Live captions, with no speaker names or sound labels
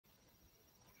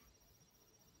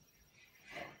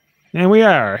And we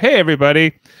are. Hey,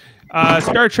 everybody.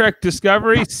 Star Trek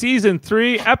Discovery Season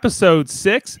 3, Episode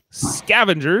 6,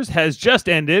 Scavengers, has just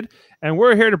ended. And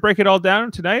we're here to break it all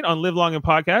down tonight on Live Long and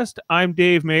Podcast. I'm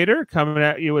Dave Mader, coming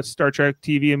at you with Star Trek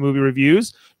TV and movie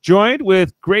reviews. Joined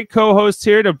with great co-hosts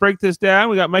here to break this down.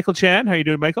 We got Michael Chan. How you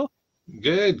doing, Michael?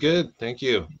 Good. Thank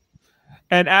you.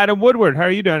 And Adam Woodward. How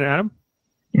are you doing, Adam?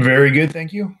 Very good,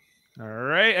 thank you. All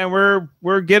right, and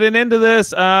we're getting into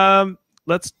this.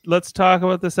 Let's talk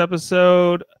about this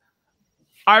episode.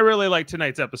 I really like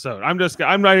tonight's episode. I'm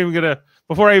not even gonna,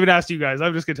 before I even ask you guys,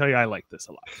 I'm just gonna tell you I like this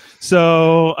a lot.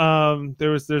 So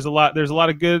there's a lot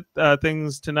of good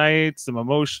things tonight, some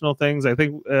emotional things. I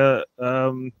think overall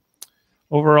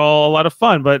a lot of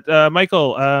fun. But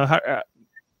Michael,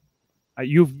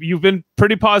 you've been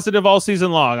pretty positive all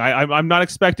season long. I'm not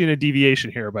expecting a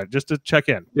deviation here, but just to check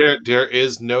in. There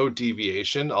is no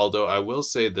deviation, although I will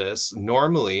say this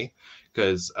normally.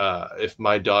 Because if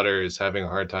my daughter is having a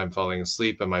hard time falling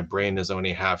asleep and my brain is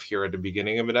only half here at the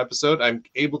beginning of an episode, I'm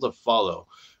able to follow.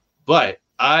 But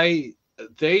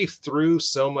they threw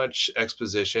so much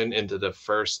exposition into the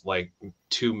first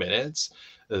 2 minutes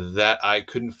that I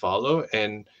couldn't follow.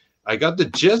 And I got the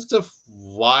gist of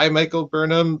why Michael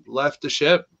Burnham left the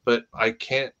ship, but I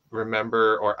can't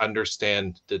remember or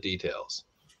understand the details.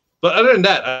 But other than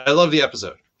that, I love the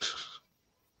episode.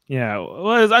 Yeah,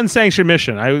 well, it was unsanctioned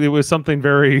mission. It was something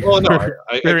very. Well, no,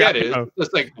 I get it.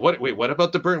 It's like, what? Wait, what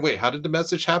about the burn? Wait, how did the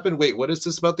message happen? Wait, what is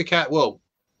this about the cat? Whoa.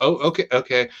 Oh, okay.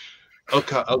 Oh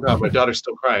God, my daughter's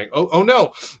still crying. Oh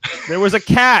no. There was a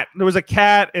cat. And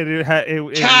it had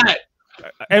cat.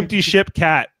 Empty ship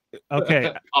cat.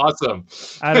 Okay. Awesome.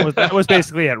 That was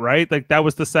basically it, right? Like that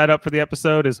was the setup for the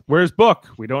episode. Is where's Book?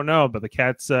 We don't know, but the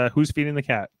cat's who's feeding the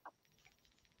cat.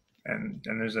 And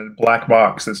there's a black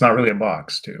box that's not really a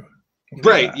box too.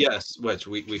 Right, yes, which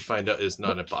we find out is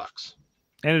not a box.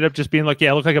 Ended up just being it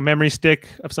looked like a memory stick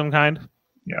of some kind.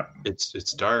 Yeah.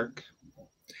 It's dark.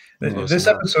 This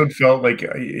episode felt like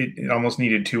it almost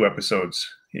needed 2 episodes.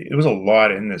 It was a lot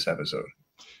in this episode.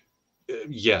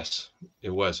 Yes,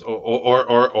 it was.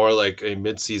 Or like a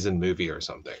mid-season movie or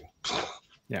something.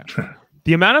 Yeah.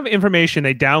 The amount of information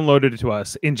they downloaded to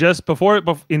us in just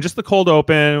the cold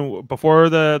open, before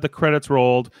the credits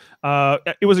rolled,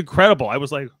 it was incredible. I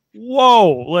was like, whoa,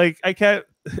 like I can't,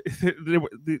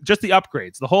 just the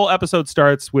upgrades. The whole episode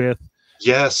starts with,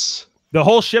 yes, the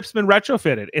whole ship's been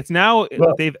retrofitted. It's now,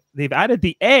 they've added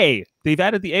the A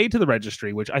to the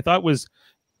registry, which I thought was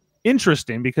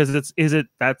interesting because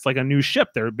that's like a new ship.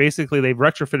 They've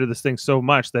retrofitted this thing so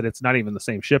much that it's not even the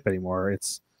same ship anymore.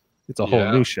 It's a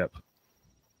whole new ship.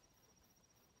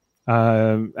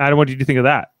 Adam, what did you think of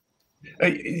that?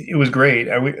 It was great.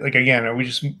 I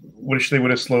just wish they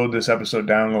would have slowed this episode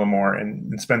down a little more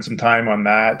and spent some time on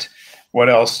that. What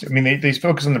else? I mean, they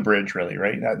focus on the bridge, really,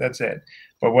 right? That's it.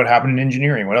 But what happened in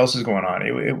engineering? What else is going on?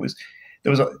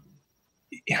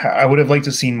 I would have liked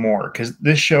to see more because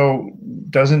this show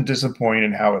doesn't disappoint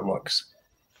in how it looks,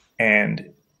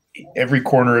 and every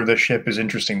corner of the ship is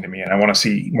interesting to me, and I want to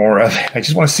see more of it. I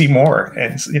just want to see more,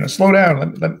 and slow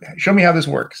down. Show me how this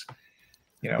works.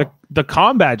 The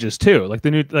comm badges too, like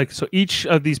the new, so each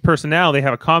of these personnel, they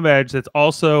have a comm badge that's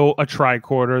also a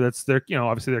tricorder. That's their,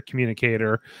 obviously their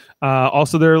communicator.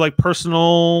 Also their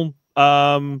personal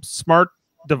smart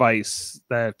device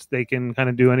that they can kind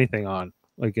of do anything on,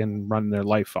 and run their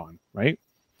life on, right?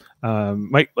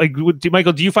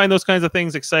 Michael, do you find those kinds of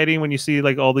things exciting when you see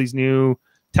all these new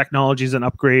technologies and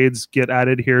upgrades get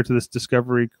added here to this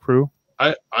Discovery crew?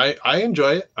 I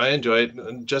enjoy it. I enjoy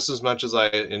it just as much as I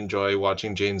enjoy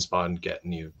watching James Bond get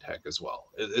new tech as well.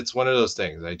 It's one of those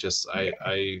things.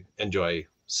 I enjoy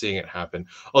seeing it happen.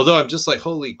 Although I'm just like,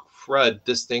 holy crud,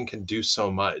 this thing can do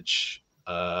so much.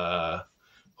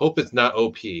 Hope it's not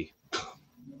OP.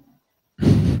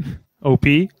 OP?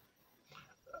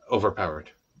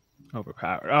 Overpowered.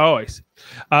 Oh, I see.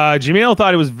 Jaemeel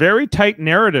thought it was very tight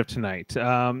narrative tonight.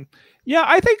 Yeah,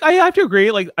 I think I have to agree.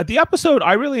 The episode,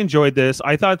 I really enjoyed this.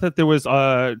 I thought that there was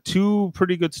 2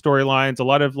 pretty good storylines, a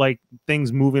lot of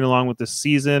things moving along with this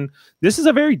season. This is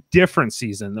a very different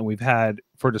season than we've had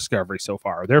for Discovery so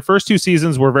far. Their first 2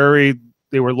 seasons were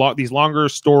these longer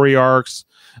story arcs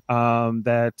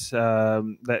that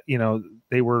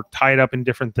they were tied up in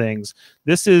different things.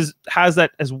 This has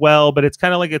that as well, but it's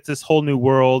kind of it's this whole new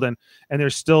world, and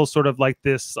there's still sort of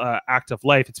this active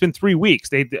life. It's been 3 weeks.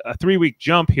 They did a 3-week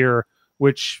jump here,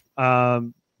 which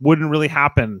wouldn't really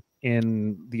happen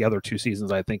in the other 2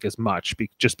 seasons, I think, as much,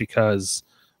 just because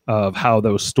of how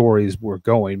those stories were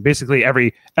going. Basically,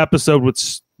 every episode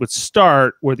would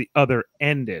start where the other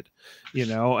ended,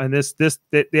 and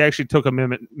they actually took a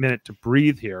minute to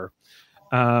breathe here.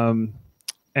 And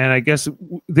I guess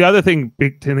the other thing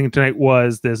big thing tonight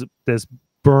was this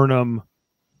Burnham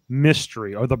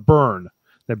mystery, or the burn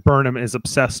that Burnham is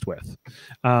obsessed with,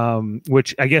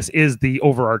 which I guess is the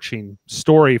overarching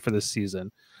story for this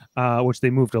season, which they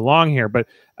moved along here. But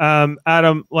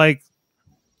Adam, like,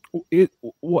 do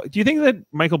you think that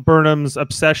Michael Burnham's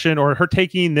obsession, or her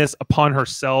taking this upon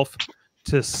herself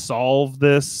to solve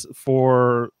this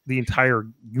for the entire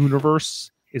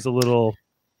universe, is a little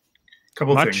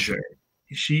couple much? Things there.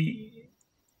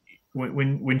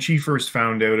 When she first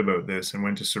found out about this and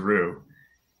went to Saru,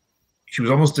 she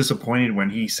was almost disappointed when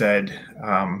he said,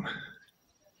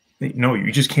 no,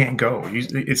 you just can't go.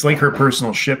 It's like her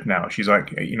personal ship now. She's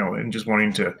like, and just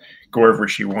wanting to go wherever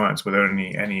she wants without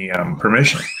any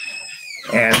permission,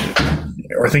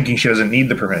 or thinking she doesn't need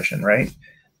the permission, right?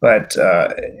 But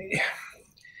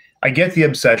I get the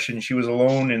obsession. She was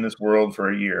alone in this world for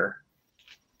a year.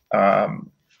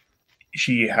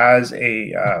 She has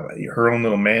her own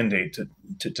little mandate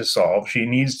to solve. She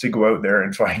needs to go out there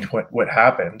and find what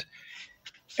happened.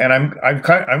 And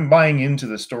I'm buying into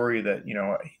the story that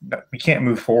we can't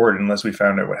move forward unless we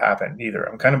found out what happened either.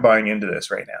 I'm kind of buying into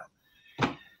this right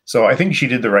now. So I think she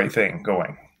did the right thing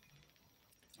going.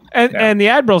 And the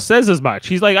Admiral says as much.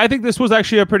 He's like, I think this was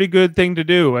actually a pretty good thing to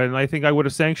do, and I think I would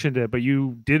have sanctioned it, but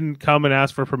you didn't come and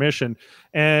ask for permission.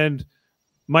 And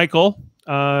Michael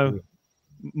Burnham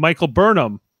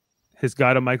has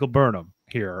got a Michael Burnham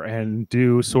here and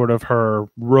do sort of her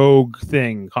rogue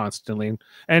thing constantly.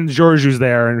 And Georgiou's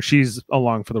there, and she's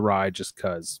along for the ride just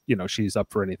because, she's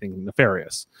up for anything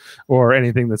nefarious or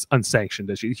anything that's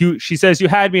unsanctioned. She says, you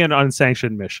had me on an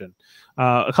unsanctioned mission.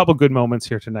 A couple good moments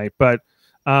here tonight, but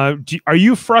are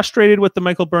you frustrated with the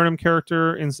Michael Burnham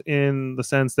character in the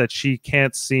sense that she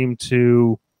can't seem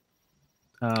to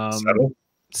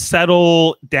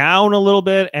settle down a little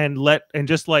bit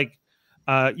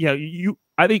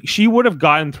I think she would have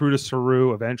gotten through to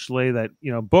Saru eventually. That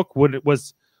Book would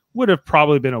have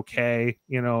probably been okay,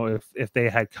 if they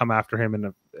had come after him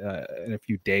in a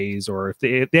few days, or if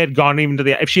they had gone even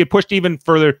if she had pushed even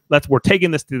further. We're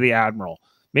taking this to the Admiral.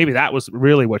 Maybe that was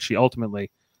really what she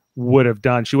ultimately would have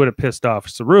done. She would have pissed off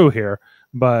Saru here,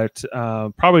 but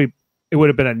probably it would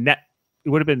have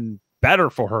been better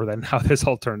for her than how this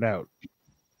all turned out.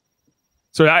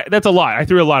 So that's a lot. I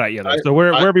threw a lot at you there. So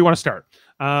wherever you want to start.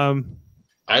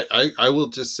 I will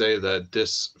just say that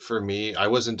this, for me, I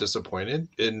wasn't disappointed.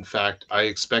 In fact, I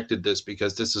expected this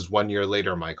because this is 1 year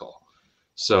later, Michael.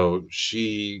 So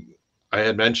I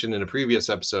had mentioned in a previous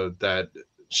episode that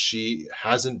she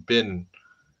hasn't been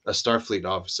a Starfleet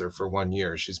officer for 1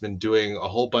 year. She's been doing a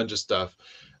whole bunch of stuff.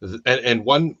 And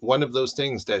one of those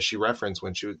things that she referenced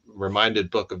when she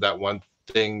reminded Book of that one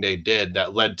thing they did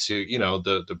that led to,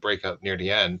 the breakout near the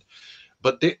end.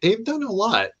 But they've done a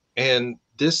lot. And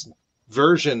this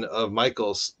version of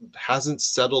Michael hasn't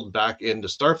settled back into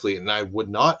Starfleet, and I would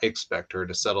not expect her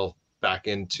to settle back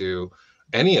into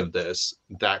any of this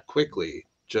that quickly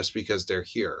just because they're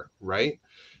here, right?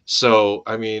 So,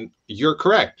 I mean, you're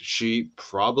correct. She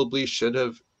probably should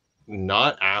have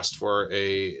not asked for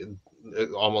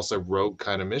almost a rogue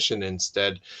kind of mission.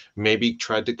 Instead, maybe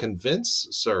tried to convince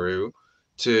Saru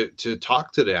to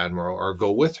talk to the Admiral or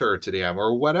go with her to the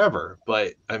Admiral or whatever.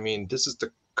 But I mean, this is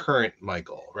the current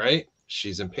Michael, right?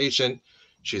 She's impatient.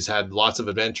 She's had lots of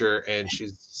adventure, and she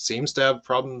seems to have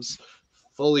problems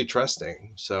fully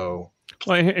trusting. So,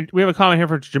 well, we have a comment here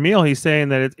for Jaemeel. He's saying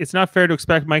that it's not fair to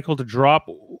expect Michael to drop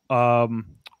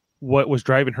what was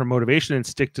driving her motivation and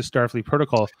stick to Starfleet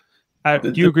protocol.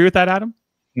 Do you agree with that, Adam?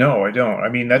 No, I don't. I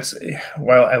mean,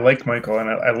 I like Michael, and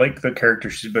I like the character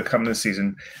she's become this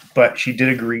season, but she did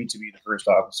agree to be the first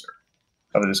officer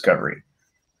of the Discovery.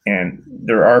 And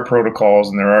there are protocols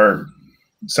and there are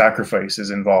sacrifices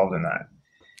involved in that.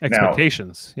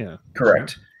 Expectations, yeah.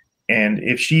 Correct. And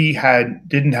if she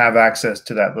didn't have access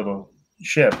to that little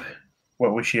ship,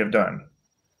 what would she have done?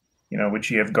 Would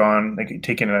she have gone,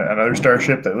 taken another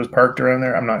starship that was parked around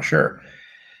there? I'm not sure.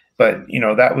 But,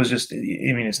 that was just, I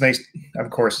mean, it's nice.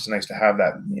 Of course, it's nice to have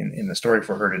that in the story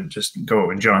for her to just go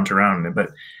and jaunt around it.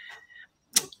 But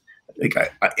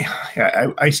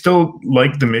I still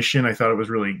like the mission. I thought it was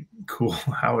really cool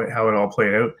how it all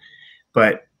played out.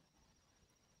 But,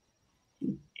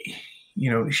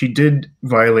 she did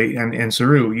violate, and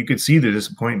Saru, you could see the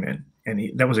disappointment.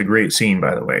 And that was a great scene,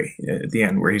 by the way, at the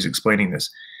end where he's explaining this,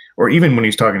 or even when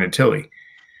he's talking to Tilly.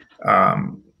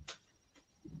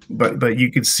 But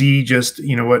you could see just,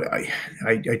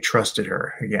 I trusted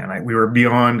her again. We were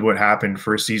beyond what happened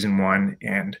for season one.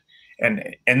 And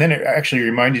then it actually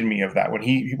reminded me of that when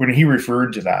he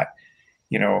referred to that,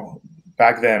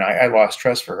 back then I lost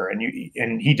trust for her, and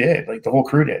he did, like the whole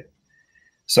crew did.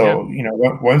 So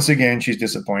once again, she's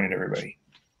disappointed everybody.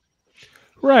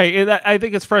 Right. And I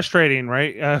think it's frustrating,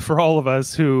 right? For all of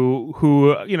us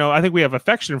who, I think we have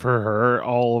affection for her,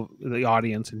 all of the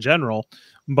audience in general,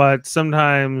 but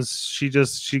sometimes she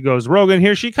goes rogue. And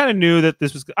here she kind of knew that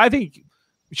this was, I think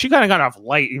she kind of got off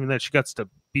light, even that she gets to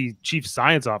be chief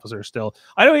science officer still.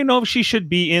 I don't even know if she should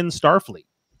be in Starfleet.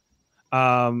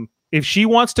 If she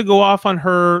wants to go off on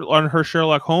her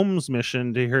Sherlock Holmes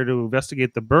mission to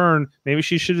investigate the burn, maybe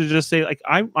she should have just say, like,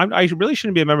 I really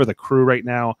shouldn't be a member of the crew right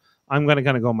now. I'm going to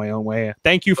kind of go my own way.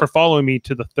 Thank you for following me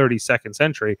to the 32nd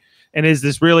century. And is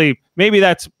this really, maybe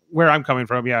that's where I'm coming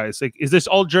from. Yeah. It's like, is this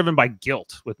all driven by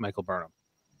guilt with Michael Burnham?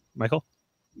 Michael?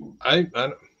 I'm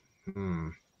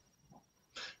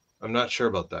not sure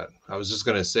about that. I was just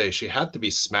going to say she had to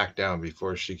be smacked down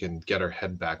before she can get her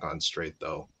head back on straight,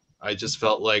 though. I just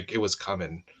felt like it was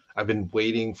coming. I've been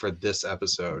waiting for this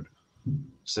episode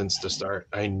since the start.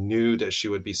 I knew that she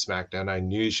would be smacked down. I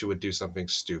knew she would do something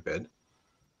stupid.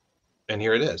 And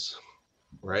here it is,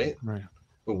 right? Right.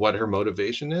 But what her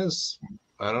motivation is,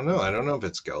 I don't know. I don't know if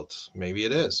it's guilt. Maybe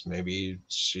it is. Maybe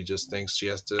she just thinks she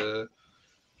has to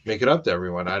make it up to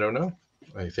everyone. I don't know.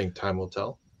 I think time will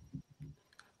tell.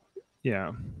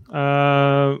 Yeah.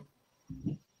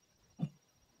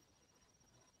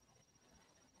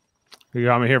 We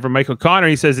got me here from Michael Connor.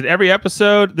 He says that every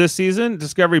episode this season,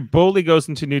 Discovery boldly goes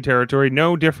into new territory,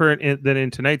 no different than in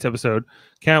tonight's episode.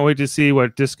 Can't wait to see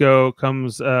what Disco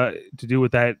comes to do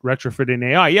with that retrofitting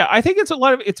AI. Yeah, I think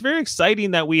it's very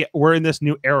exciting that we're in this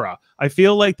new era. I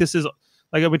feel like this is,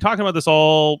 like I've been talking about this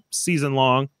all season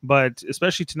long, but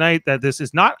especially tonight, that this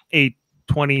is not a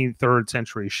 23rd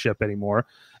century ship anymore.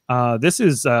 This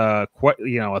is quite,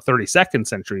 a 32nd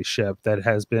century ship that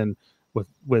has been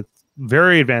with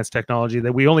very advanced technology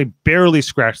that we only barely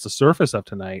scratched the surface of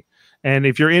tonight. And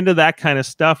if you're into that kind of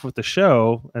stuff with the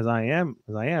show, as I am,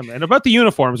 and about the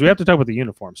uniforms, we have to talk about the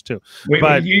uniforms too.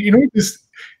 Wait, you know this?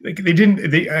 Like I'm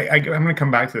going to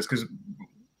come back to this because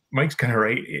Mike's kind of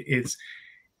right. It's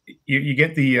you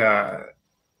get the.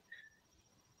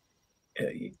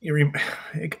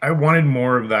 I wanted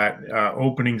more of that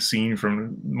opening scene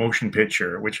from Motion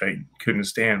Picture, which I couldn't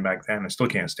stand back then. I still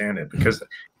can't stand it because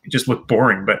it just looked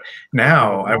boring. But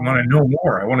now I want to know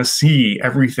more. I want to see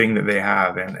everything that they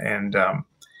have and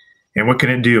what can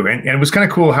it do. And it was kind of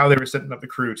cool how they were setting up the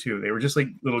crew too. They were just like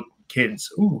little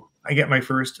kids. Ooh, I get my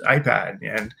first iPad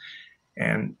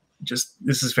and just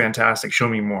this is fantastic. Show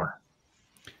me more.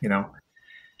 Yeah,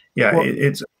 well,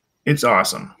 it's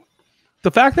awesome. The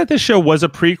fact that this show was a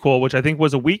prequel, which I think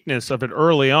was a weakness of it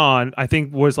early on, I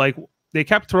think was like they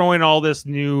kept throwing all this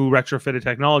new retrofitted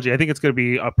technology. I think it's going to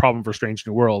be a problem for Strange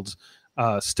New Worlds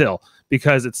still,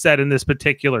 because it's set in this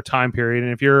particular time period.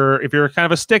 And if you're kind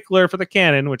of a stickler for the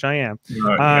canon, which I am,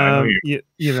 it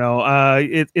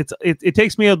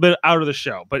takes me a bit out of the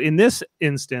show. But in this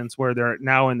instance, where they're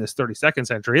now in this 32nd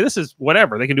century, this is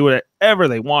whatever. They can do whatever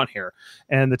they want here.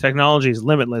 And the technology is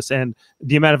limitless. And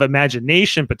the amount of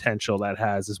imagination potential that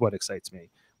has is what excites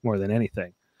me more than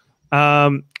anything.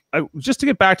 Just to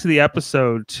get back to the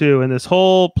episode too, and this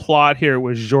whole plot here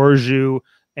with Georgiou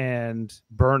and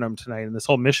Burnham tonight, and this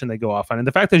whole mission they go off on, and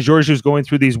the fact that Georgiou's going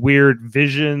through these weird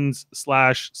visions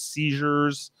 /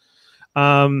 seizures.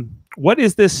 What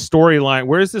is this storyline?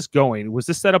 Where is this going? Was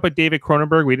this set up by David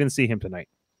Cronenberg? We didn't see him tonight.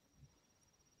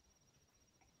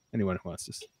 Anyone who wants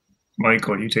this?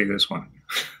 Michael, you take this one.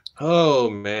 Oh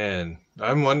man,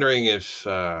 I'm wondering if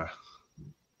her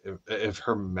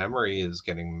memory is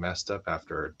getting messed up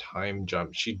after a time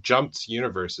jump. She jumped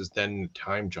universes, then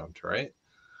time jumped, right?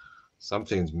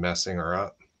 Something's messing her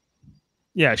up.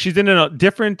 Yeah, she's in a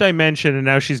different dimension, and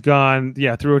now she's gone,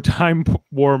 through a time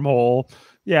wormhole.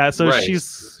 Yeah, so right.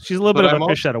 she's a little bit of a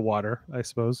fish out of water, I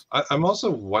suppose. I'm also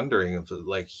wondering if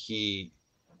he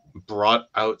brought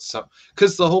out some,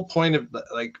 because the whole point of,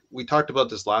 like, we talked about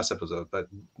this last episode, but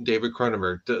David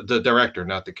Cronenberg, the director,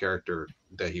 not the character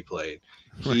that he played,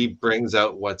 he brings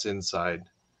out what's inside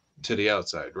to the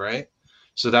outside, right?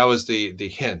 So that was the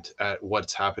hint at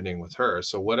what's happening with her.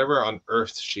 So whatever on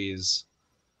Earth she's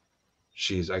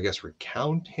I guess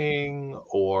recounting,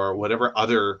 or whatever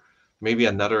other, maybe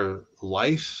another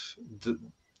life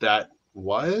that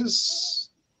was,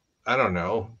 I don't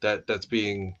know, that's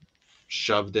being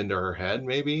shoved into her head,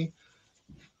 maybe.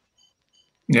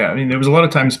 Yeah, I mean, there was a lot of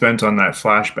time spent on that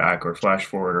flashback or flash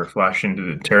forward or flash into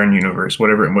the Terran universe,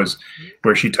 whatever it was,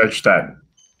 where she touched that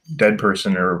dead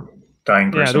person or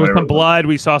dying person. Yeah, there was some blood.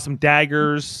 We saw some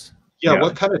daggers. Yeah,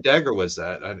 what kind of dagger was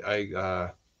that? I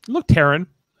looked Terran.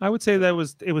 I would say it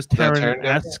was Is that Terran dagger?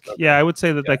 Terran-esque. Yeah, I would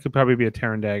say that could probably be a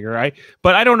Terran dagger.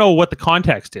 But I don't know what the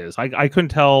context is. I couldn't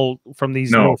tell from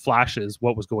these little flashes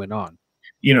what was going on.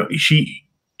 You know, she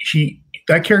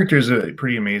that character is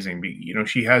pretty amazing. You know,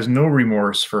 she has no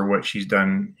remorse for what she's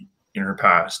done in her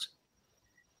past,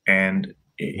 and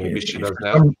maybe she does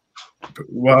now.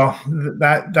 Well,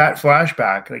 that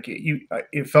flashback, like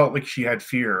it felt like she had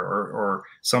fear or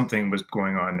something was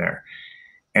going on there,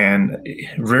 and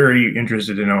very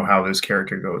interested to know how this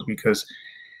character goes, because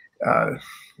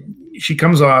she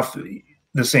comes off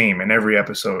the same in every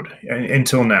episode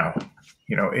until now.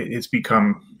 You know, it's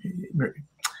become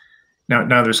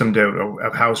now there's some doubt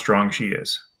of how strong she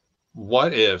is.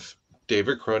 What if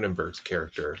David Cronenberg's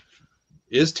character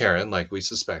is Terran, like we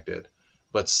suspected,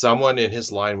 but someone in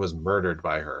his line was murdered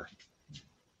by her,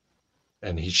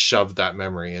 and he shoved that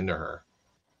memory into her?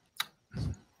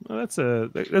 Well, that's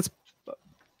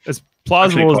as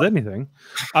plausible as anything.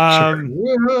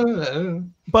 Sure.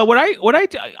 But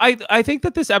I think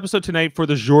that this episode tonight for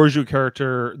the Georgiou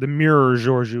character, the mirror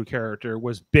Georgiou character,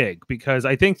 was big, because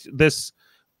I think this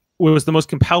was the most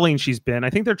compelling she's been.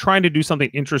 I think they're trying to do something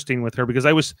interesting with her, because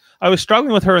I was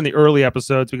struggling with her in the early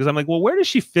episodes, because I'm like, well, where does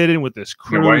she fit in with this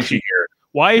crew? Yeah, why is she here?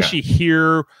 Why is she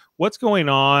here? What's going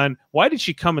on? Why did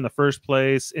she come in the first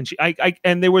place? And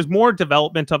and there was more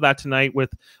development of that tonight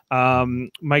with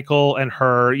Michael and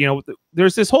her. You know,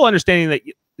 there's this whole understanding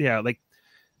that like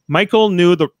Michael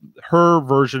knew her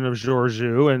version of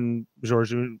Georgiou, and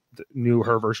Georgiou knew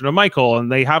her version of Michael,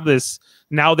 and they have this.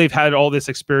 Now they've had all this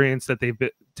experience that they've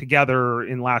been together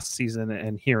in last season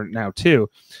and here now too,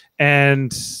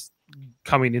 and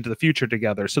coming into the future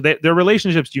together. So their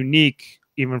relationship's unique,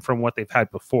 even from what they've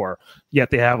had before, yet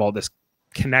they have all this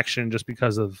connection just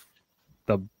because of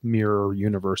the mirror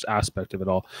universe aspect of it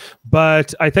all.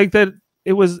 But I think that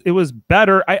it was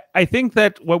better. I think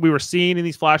that what we were seeing in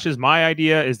these flashes, my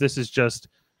idea is this is just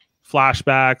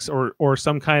flashbacks or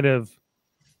some kind of,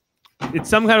 it's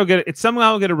somehow going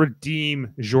to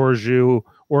redeem Georgiou,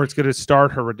 or it's going to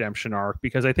start her redemption arc,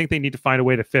 because I think they need to find a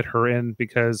way to fit her in,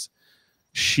 because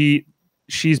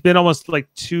she's been almost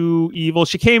like too evil.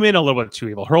 She came in a little bit too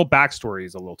evil. Her whole backstory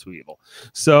is a little too evil.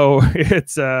 So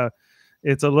it's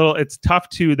tough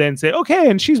to then say, okay,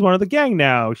 and she's one of the gang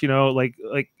now. You know, like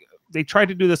they tried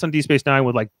to do this on Deep Space Nine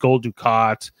with like Gul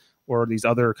Dukat or these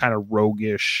other kind of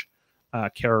roguish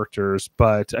characters.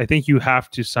 But I think you have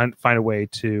to find a way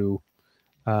to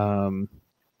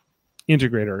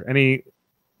integrate her. Any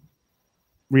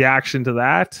reaction to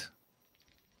that?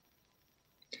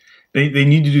 They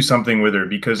need to do something with her,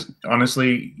 because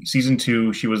honestly, season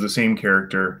 2 she was the same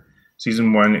character.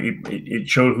 Season 1 it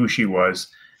showed who she was,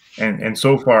 and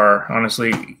so far,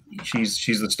 honestly,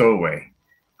 she's the stowaway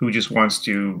who just wants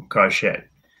to cause shit.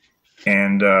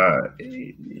 And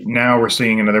now we're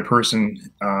seeing another person.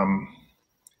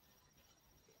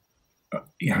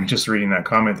 Yeah, I'm just reading that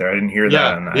comment there. I didn't hear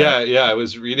that. On that. Yeah, I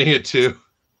was reading it too.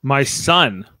 My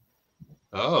son.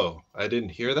 Oh, I didn't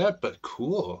hear that, but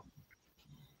cool.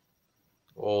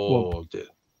 Oh, well,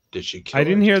 did she kill I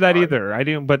didn't hear that either. I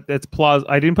didn't, but it's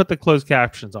I didn't put the closed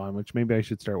captions on, which maybe I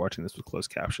should start watching this with closed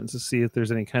captions to see if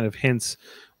there's any kind of hints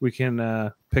we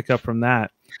can pick up from that.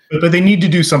 But they need to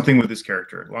do something with this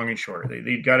character, long and short.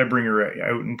 They've got to bring her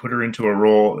out and put her into a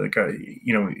role. Like,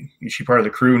 you know, is she part of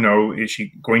the crew? No. Is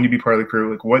she going to be part of the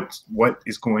crew? Like, what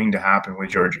is going to happen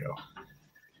with Georgiou?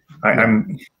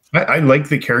 I like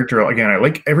the character. Again, I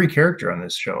like every character on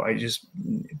this show.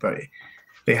 But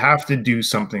they have to do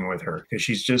something with her, because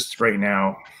she's just right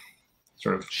now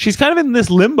sort of, she's kind of in this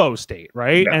limbo state,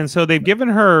 right? Yeah. And so they've given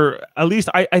her, at least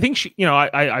I think she, you know,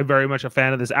 I'm very much a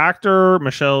fan of this actor,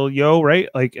 Michelle Yeoh, right?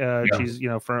 Like she's, you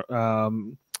know,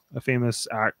 from a famous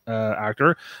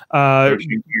actor.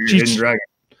 She's Dragon,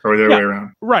 or the other way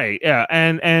around. Right. Yeah.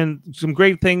 And some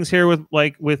great things here with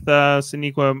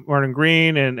Sonequa Martin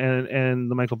Green and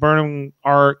the Michael Burnham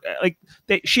arc. Like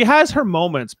she has her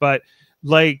moments, but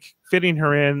like fitting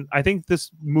her in, I think this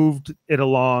moved it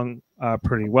along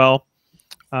pretty well.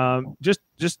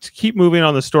 Just to keep moving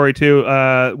on the story too.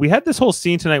 We had this whole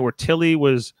scene tonight where Tilly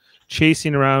was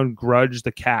chasing around Grudge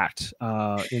the cat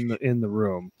in the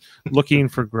room, looking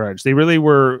for Grudge. They really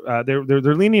were.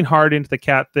 They're leaning hard into the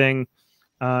cat thing.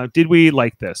 Did we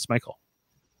like this, Michael?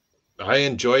 I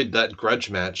enjoyed that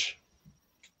Grudge match.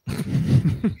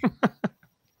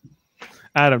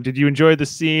 Adam, did you enjoy the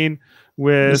scene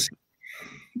with?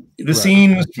 The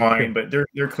scene was fine, but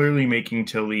they're clearly making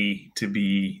Tilly to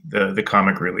be the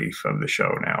comic relief of the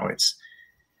show now. It's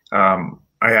I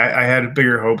had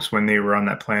bigger hopes when they were on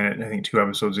that planet, I think 2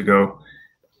 episodes ago.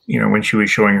 when she was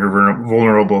showing her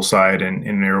vulnerable side,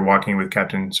 and they were walking with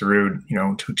Captain Saru,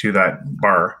 to that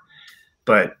bar.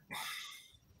 But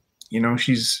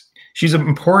she's an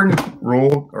important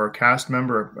role, or a cast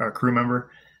member, a crew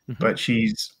member, but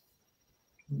she's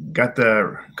got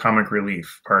the comic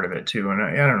relief part of it too. And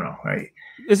I don't know.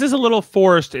 This is a little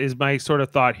forced, is my sort of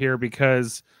thought here,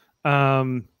 because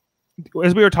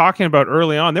as we were talking about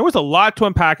early on, there was a lot to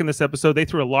unpack in this episode. They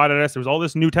threw a lot at us. There was all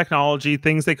this new technology,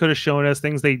 things they could have shown us,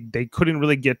 things they couldn't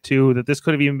really get to, that this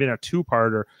could have even been a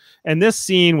two-parter. And this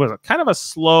scene was kind of a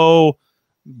slow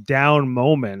down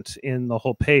moment in the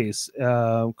whole pace.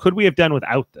 Could we have done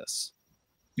without this?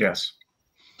 Yes.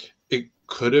 It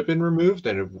could have been removed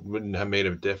and it wouldn't have made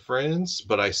a difference,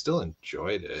 but I still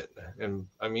enjoyed it. And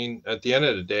I mean, at the end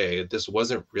of the day, this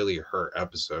wasn't really her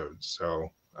episode,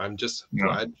 so I'm just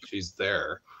glad she's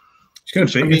there.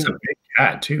 It's a big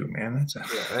cat too, man.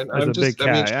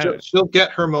 She'll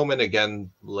get her moment again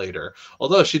later.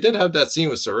 Although she did have that scene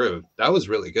with Saru. That was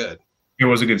really good. It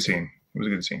was a good scene.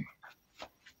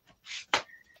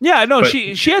 Yeah, no,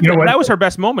 she had that was her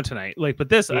best moment tonight. Like, but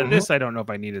this I don't know if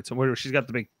I needed. So where she's got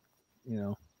the big,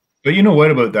 But you know what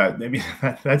about that? Maybe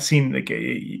that scene, like,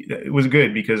 it was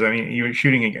good because you were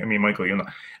shooting. Michael,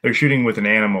 they're shooting with an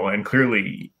animal, and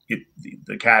clearly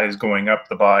the cat is going up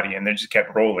the body, and they just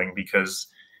kept rolling because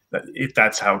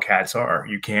that's how cats are.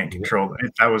 You can't control them.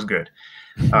 That was good.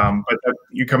 But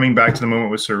you're coming back to the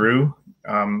moment with Saru.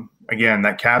 Again,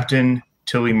 that Captain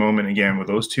Tilly moment again with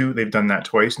those two. They've done that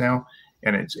twice now,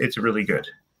 and it's really good.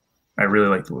 I really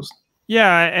like those.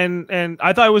 Yeah, and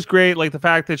I thought it was great, like the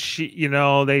fact that she,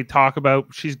 they talk about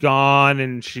she's gone,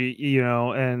 and she,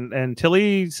 and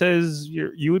Tilly says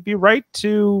you would be right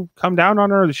to come down on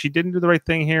her. She didn't do the right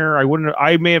thing here.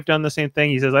 I may have done the same thing.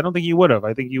 He says, I don't think you would have.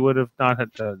 I think you would have not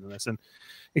had done this. And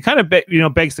it kind of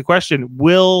begs the question: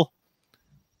 who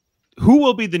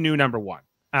will be the new number one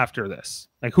after this?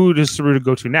 Like, who does Saru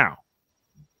go to now?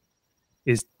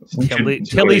 Is Tilly?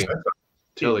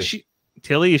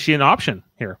 Tilly, is she an option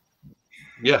here?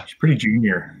 Yeah, she's pretty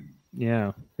junior.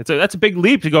 Yeah, that's a big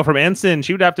leap to go from ensign.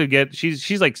 She would have to get.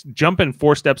 She's like jumping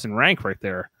 4 steps in rank right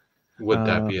there. Would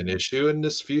that be an issue in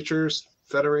this futures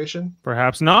federation?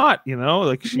 Perhaps not.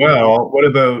 Well, what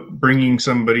about bringing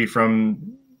somebody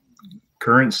from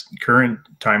current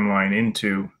timeline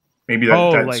into maybe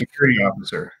that security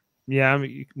officer? Yeah,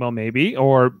 well, maybe,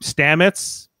 or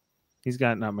Stamets. He's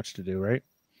got not much to do, right?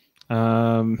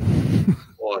 Well,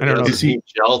 I don't know. Does he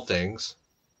gel things?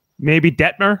 Maybe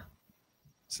Detmer,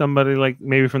 somebody like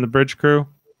maybe from the bridge crew.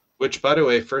 Which, by the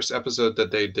way, first episode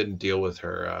that they didn't deal with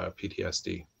her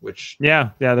PTSD. Which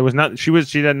there was not. She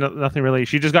did nothing really.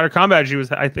 She just got her combat.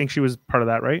 I think she was part of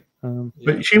that, right?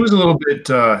 But she was a little bit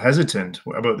hesitant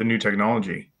about the new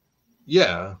technology.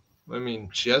 Yeah, I mean,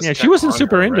 she has. Yeah, she wasn't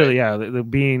super into the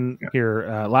being here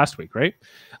last week, right?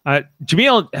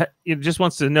 Jaemeel just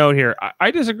wants to note here,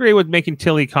 I disagree with making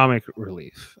Tilly comic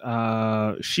relief.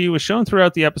 She was shown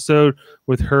throughout the episode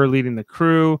with her leading the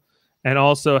crew and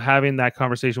also having that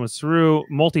conversation with Saru,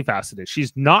 multifaceted.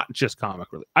 She's not just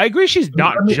comic relief. I agree she's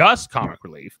not just comic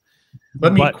relief.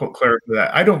 Let me clarify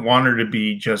that. I don't want her to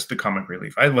be just the comic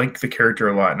relief. I like the character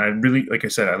a lot, and I really, like I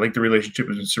said, I like the relationship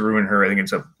with Saru and her. I think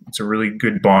it's a really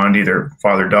good bond, either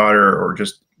father-daughter or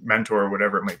just mentor or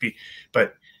whatever it might be.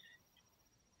 But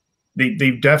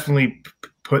they've definitely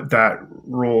put that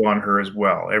role on her as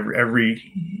well. Every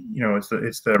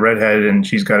it's the redhead, and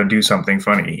she's got to do something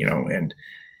funny, and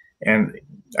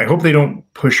I hope they don't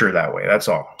push her that way. That's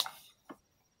all.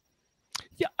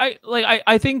 Yeah,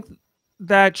 I think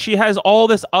that she has all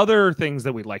this other things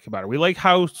that we like about her. We like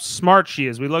how smart she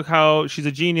is. We like how she's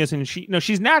a genius, and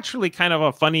she's naturally kind of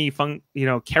a funny,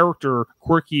 character,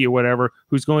 quirky or whatever,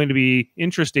 who's going to be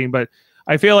interesting. But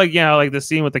I feel like, like the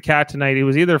scene with the cat tonight, it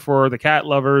was either for the cat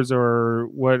lovers or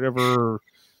whatever, for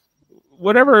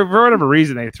whatever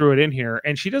reason they threw it in here.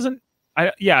 And she doesn't,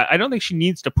 I don't think she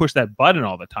needs to push that button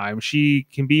all the time. She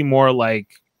can be more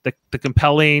like the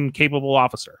compelling, capable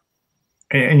officer.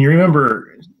 And you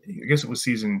remember, I guess it was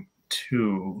season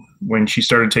 2 when she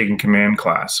started taking command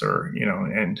class,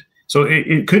 and so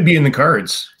it could be in the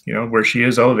cards, where she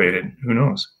is elevated. Who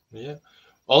knows? Yeah.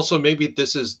 Also, maybe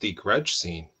this is the grudge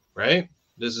scene, right?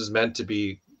 This is meant to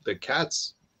be the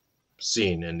cat's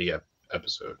scene in the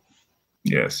episode.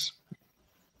 Yes.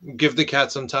 Give the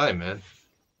cat some time, man.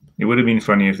 It would have been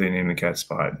funny if they named the cat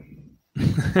Spot.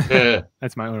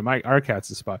 That's our cat's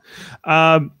a Spot.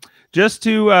 Just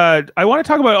to, I want to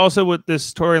talk about also what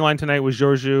this storyline tonight was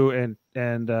Georgiou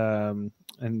and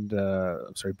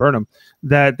I'm sorry, Burnham,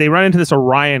 that they run into this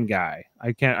Orion guy.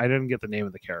 I didn't get the name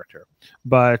of the character,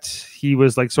 but he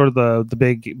was like sort of the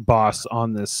big boss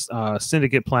on this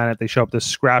syndicate planet. They show up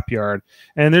this scrapyard,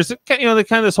 and there's the kind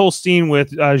of this whole scene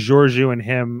with Georgiou and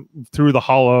him through the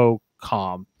holo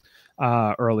comm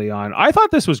early on. I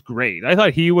thought this was great. I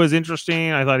thought he was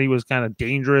interesting. I thought he was kind of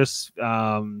dangerous.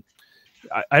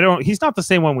 He's not the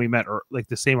same one we met, or like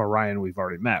the same Orion we've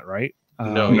already met, right?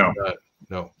 No.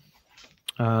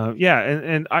 Yeah,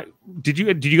 and did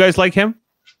you guys like him?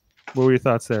 What were your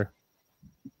thoughts there?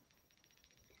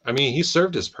 I mean, he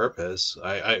served his purpose.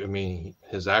 I mean,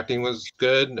 his acting was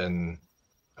good, and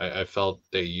I felt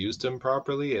they used him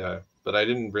properly. But I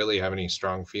didn't really have any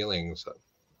strong feelings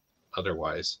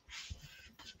otherwise.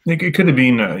 It could have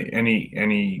been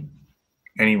anyone.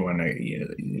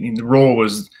 The role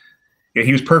was. Yeah,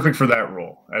 he was perfect for that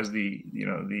role as the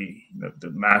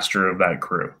master of that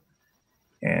crew,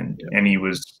 and he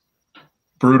was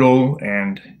brutal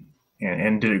and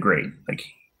did it great. Like,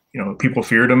 people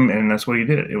feared him, and that's what he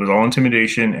did. It was all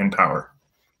intimidation and power.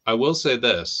 I will say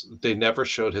this: they never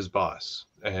showed his boss,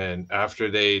 and after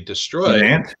they destroyed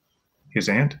his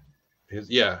aunt.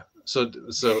 So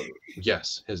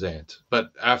yes, his aunt.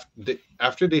 But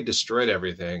after they destroyed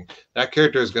everything, that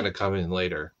character is going to come in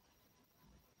later.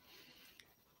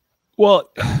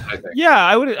 Well, yeah,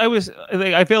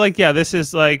 I feel like, this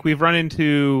is like we've run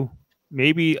into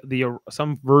maybe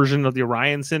some version of the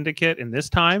Orion Syndicate in this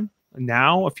time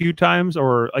now a few times,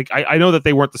 or like I know that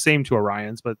they weren't the same two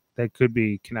Orions, but they could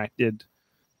be connected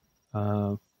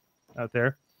out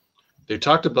there. They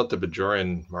talked about the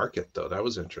Bajoran market, though. That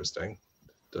was interesting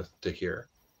to hear.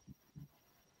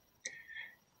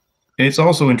 And it's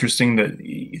also interesting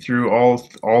that through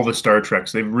all the Star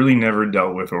Treks, they've really never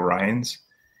dealt with Orions.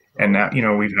 And now,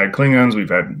 we've had Klingons, we've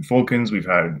had Vulcans, we've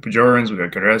had Bajorans, we've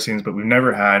had Cardassians, but we've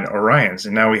never had Orions.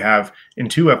 And now we have in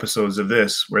 2 episodes of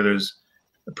this where there's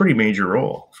a pretty major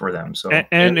role for them. So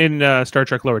and in Star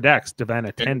Trek Lower Decks,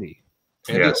 Devana Tendi.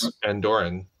 Yes,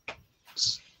 Andorran.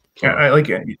 Yeah, I like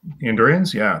it. The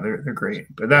Andorians, yeah, they're great.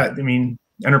 But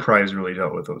Enterprise really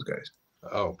dealt with those guys.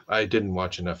 Oh, I didn't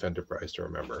watch enough Enterprise to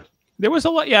remember. There was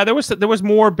a lot. Yeah, there was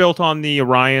more built on the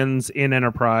Orions in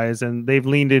Enterprise, and they've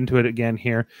leaned into it again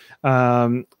here.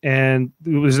 And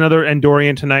there was another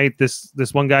Andorian tonight. This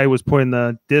one guy was putting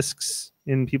the discs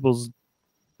in people's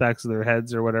backs of their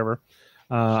heads or whatever.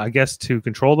 I guess to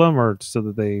control them, or so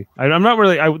that I'm not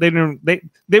really.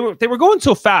 They were going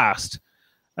so fast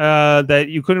that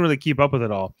you couldn't really keep up with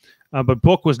it all. But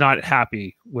Book was not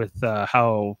happy with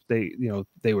how they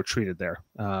were treated there.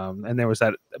 And there was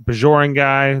that Bajoran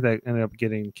guy that ended up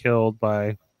getting killed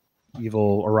by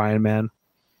evil Orion man.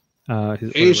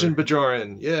 Asian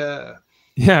Bajoran, yeah.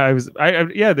 Yeah,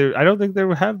 I don't think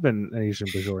there have been Asian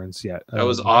Bajorans yet. That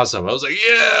was awesome. I was like,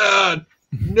 yeah,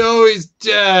 no, he's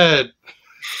dead.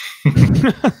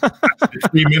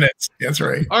 3 minutes. That's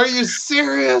right. Are you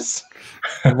serious?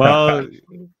 Well,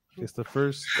 it's the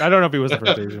first. I don't know if he was the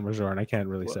first Asian Bajoran. I can't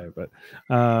really say, but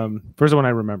first one I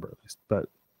remember at least. But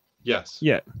yes,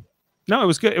 yeah, no, it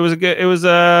was good. It was a good. It was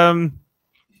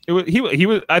he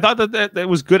was. I thought that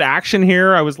was good action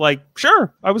here. I was like,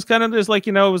 sure. I was kind of just like,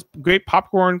 it was great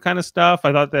popcorn kind of stuff.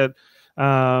 I thought that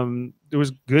there was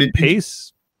good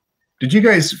pace. Did you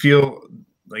guys feel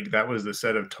like that was the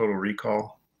set of Total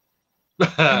Recall?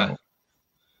 No,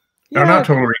 not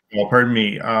Total Recall. Pardon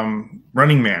me.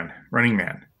 Running Man.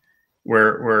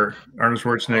 Where Arnold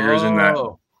Schwarzenegger is in that.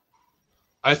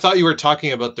 I thought you were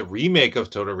talking about the remake of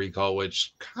Total Recall,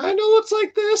 which kind of looks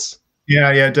like this.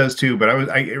 Yeah, it does too. But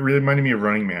it really reminded me of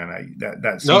Running Man.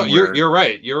 You're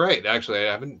right. You're right. Actually,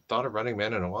 I haven't thought of Running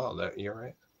Man in a while. You're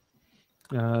right.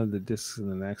 The discs in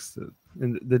the next,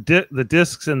 the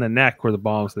discs in the neck were the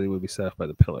bombs that would be set up by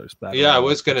the pillars. I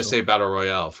was going to say Battle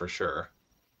Royale for sure.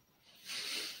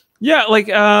 Yeah, like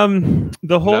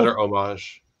the whole another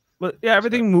homage. But yeah,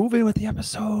 everything moving with the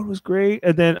episode was great.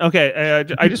 And then I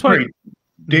just want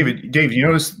Dave, you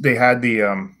notice they had the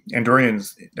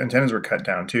Andorians antennas were cut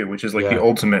down too, which is like the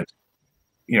ultimate,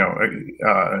 that's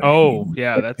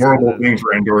horrible thing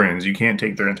for Andorians. You can't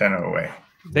take their antenna away.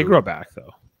 They grow back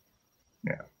though.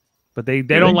 Yeah. But they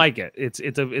don't like it. It's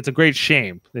a great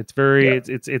shame. It's very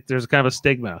there's kind of a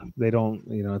stigma. They don't,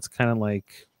 it's kind of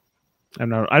like I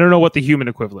don't know what the human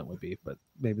equivalent would be, but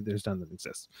maybe there's none that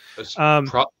exists.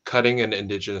 Cutting an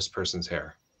indigenous person's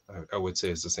hair, I would say,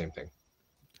 is the same thing.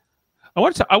 I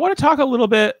want to talk a little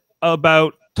bit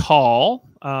about Tall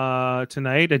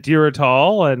tonight, Adira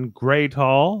Tall and Gray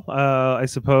Tall, I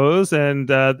suppose, and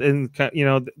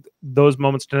those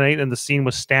moments tonight and the scene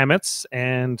with Stamets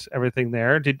and everything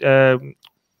there.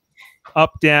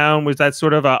 up, down? Was that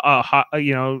sort of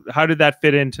you know, how did that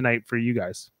fit in tonight for you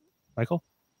guys, Michael?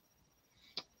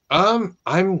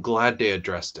 I'm glad they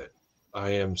addressed it.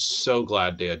 I am so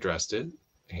glad they addressed it,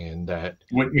 and that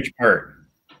Which part?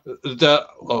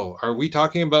 Are we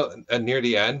talking about near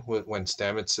the end when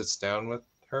Stamets sits down with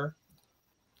her?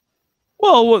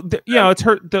 Well, you know, it's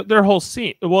their whole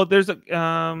scene. Well, there's a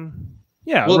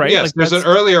yeah, well, right. Yes, like there's an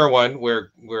earlier one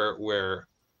where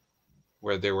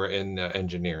they were in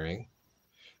engineering,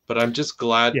 but I'm just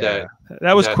glad that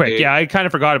was quick. Yeah, I kind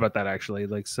of forgot about that actually.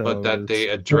 Like so, but that they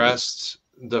addressed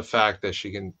the fact that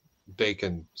they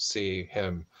can see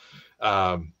him,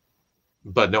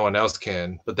 but no one else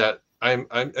can. But that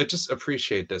I just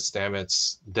appreciate that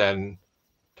Stamets then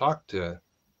talked to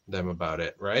them about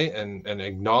it, right, and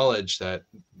acknowledge that,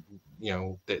 you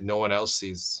know, that no one else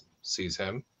sees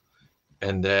him,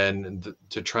 and then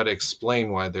to try to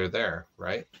explain why they're there,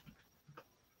 right?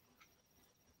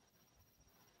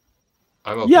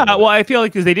 Yeah, well, I feel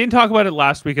like because they didn't talk about it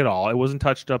last week at all, it wasn't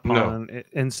touched upon,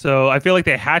 and so I feel like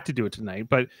they had to do it tonight.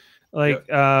 But like,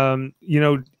 you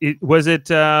know,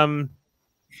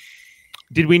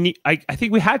 did we need? I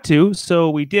think we had to,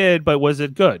 so we did. But was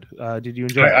it good? Did you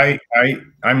enjoy it?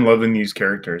 I'm loving these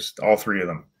characters, all three of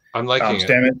them. I'm liking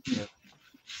Stamets,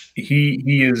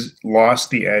 he has lost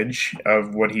the edge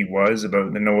of what he was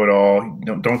about the know-it-all.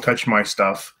 Don't touch my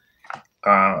stuff.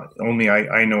 Only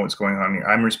I know what's going on here.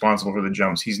 I'm responsible for the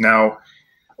jumps. He's now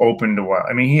open to what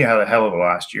I mean. He had a hell of a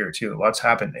last year too. Lots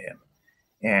happened to him,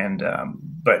 and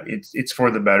but it's for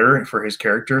the better for his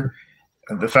character.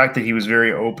 The fact that he was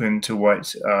very open to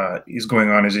what is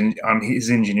going on on his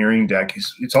engineering deck.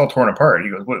 It's all torn apart. He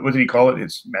goes, what did he call it?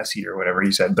 It's messy or whatever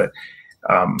he said.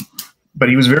 But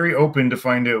he was very open to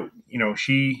find out. You know,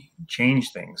 she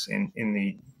changed things in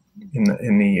the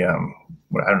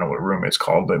I don't know what room it's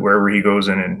called, but wherever he goes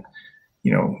in and,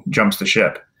 you know, jumps the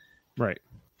ship, right?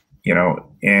 You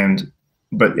know,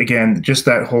 but again, just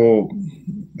the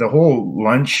whole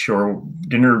lunch or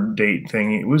dinner date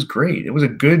thing, it was great. It was a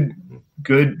good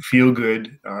feel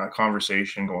good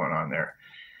conversation going on there.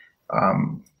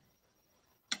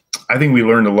 I think we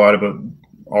learned a lot about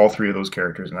all three of those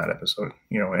characters in that episode,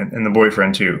 you know, and the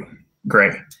boyfriend too,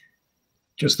 Gray.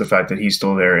 Just the fact that he's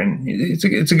still there, and it's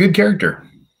a good character.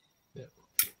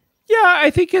 Yeah, I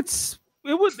think it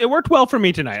worked well for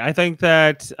me tonight. I think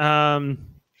that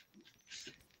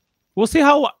we'll see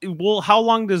how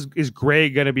long is Gray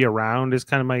going to be around is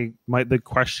kind of the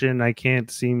question I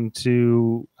can't seem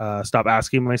to stop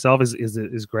asking myself.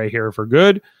 Is Gray here for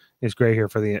good? Is Gray here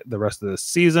for the rest of the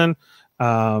season?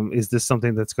 Is this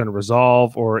something that's going to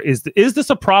resolve, or is this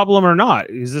a problem or not?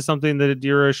 Is this something that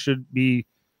Adira should be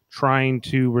trying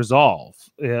to resolve,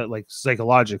 like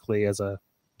psychologically as a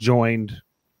joined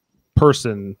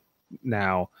person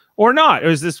now, or not? Or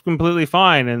is this completely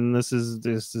fine and this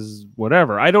is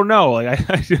whatever? I don't know. Like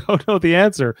I don't know the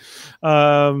answer.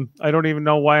 I don't even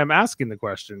know why I'm asking the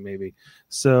question. Maybe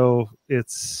so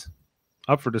it's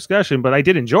up for discussion. But I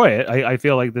did enjoy it. I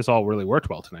feel like this all really worked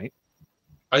well tonight.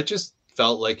 I just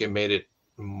felt like it made it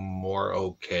more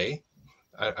okay.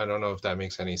 I don't know if that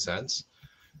makes any sense.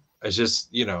 It's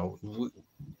just, you know,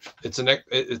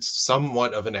 it's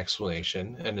somewhat of an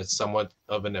explanation, and it's somewhat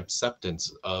of an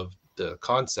acceptance of the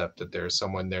concept that there's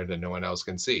someone there that no one else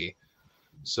can see.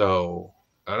 So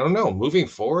I don't know. Moving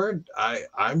forward,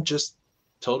 I'm just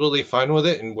totally fine with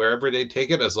it, and wherever they take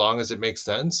it, as long as it makes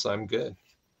sense, I'm good.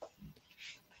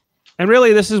 And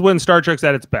really, this is when Star Trek's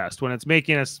at its best, when it's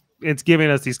giving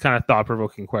us these kind of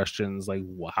thought-provoking questions like,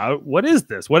 what is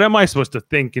this? What am I supposed to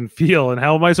think and feel, and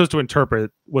how am I supposed to interpret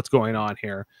what's going on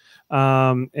here?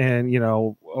 And you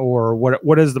know, or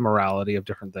what is the morality of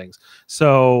different things?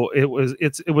 So it was,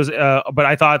 but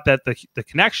I thought that the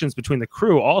connections between the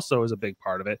crew also is a big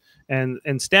part of it, and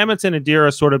Stamets and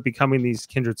Adira sort of becoming these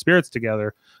kindred spirits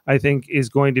together, I think is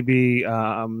going to be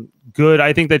good.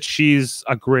 I think that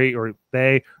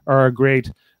they are a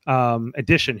great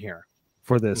addition here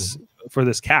for this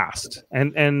cast,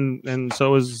 and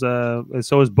so is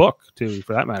Book too,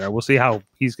 for that matter. We'll see how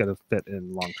he's going to fit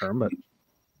in long term, but.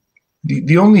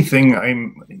 The only thing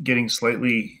I'm getting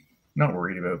slightly not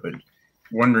worried about, but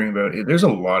wondering about, there's a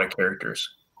lot of characters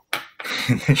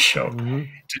in this show to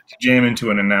jam into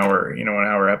in an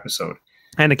hour episode,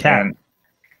 and a cat,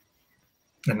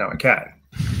 and now a cat,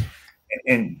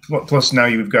 and plus now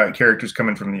you've got characters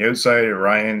coming from the outside.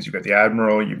 Orion's, you've got the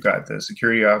Admiral, you've got the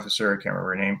security officer. I can't remember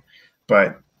her name,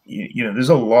 but you know, there's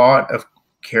a lot of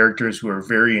characters who are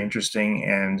very interesting,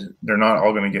 and they're not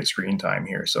all going to get screen time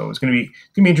here. So it's going to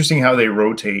be interesting how they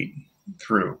rotate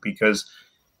through, because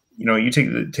you know, you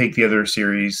take the other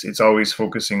series, it's always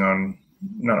focusing on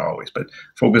not always, but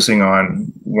focusing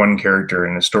on one character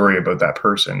and a story about that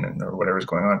person or whatever's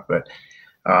going on. But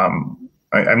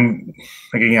I'm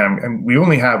like, again, we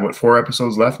only have what, 4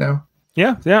 episodes left now.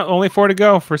 Yeah, only 4 to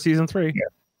go for season 3. Yeah.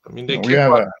 I mean,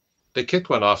 they kicked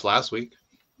one off last week.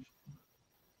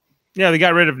 Yeah, they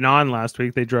got rid of Non last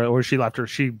week. They drove, or she left her.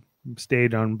 She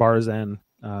stayed on Barzan.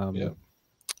 I'm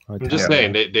just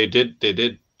saying they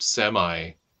did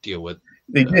semi deal with.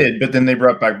 They did, but then they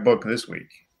brought back Book this week.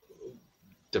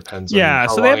 Depends. Yeah, on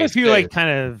how so they have long a few like kind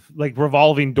of like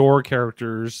revolving door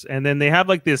characters, and then they have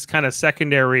like this kind of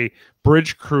secondary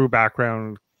bridge crew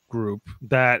background group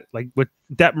that like with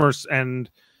Detmers and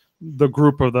the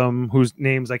group of them whose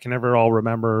names I can never all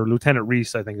remember. Lieutenant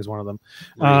Reese, I think, is one of them.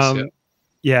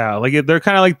 Yeah, like they're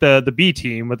kind of like the B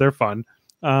team, but they're fun.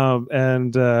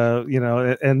 And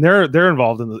they're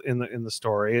involved in the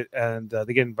story, and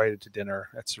they get invited to dinner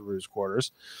at Saru's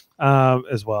quarters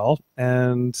as well,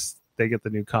 and they get the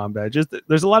new comm badges.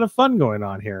 There's a lot of fun going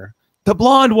on here. The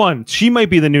blonde one, she might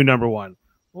be the new number 1.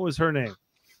 What was her name?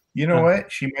 You know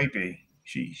what? She might be.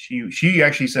 She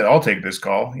actually said, "I'll take this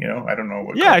call." You know, I don't know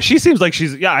what. Yeah, she seems like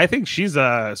she's. Yeah, I think she's.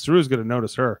 Saru's going to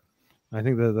notice her. I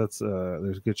think that's.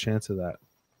 There's a good chance of that.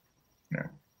 Yeah.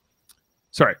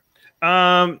 Sorry.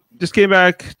 Just came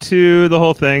back to the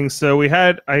whole thing. So we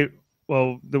had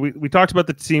we talked about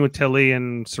the scene with Tilly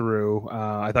and Saru.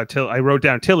 I thought I wrote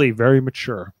down Tilly very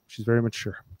mature. She's very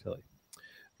mature, Tilly.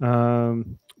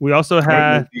 We also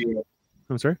had.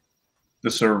 I'm sorry.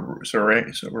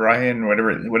 The Ryan,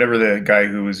 whatever the guy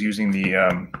who was using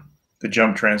the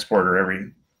jump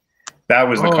transporter that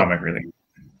was the comic relief.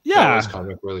 Yeah.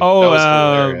 Comic relief.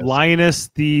 Oh,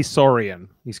 Linus the Saurian,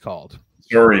 he's called.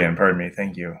 Saurian, pardon me.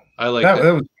 Thank you. I like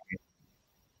that.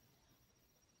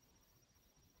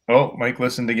 Oh, Mike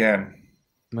listened again.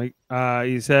 Mike,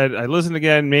 he said, I listened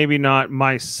again, maybe not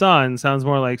my son. Sounds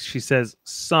more like she says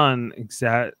son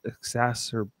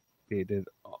exacerbated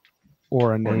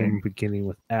or a name beginning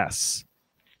with S.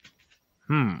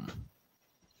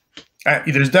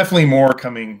 There's definitely more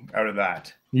coming out of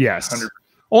that. Yes. 100%.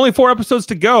 Only 4 episodes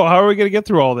to go. How are we going to get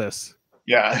through all this?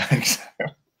 Yeah.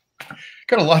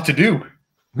 Got a lot to do.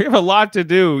 We have a lot to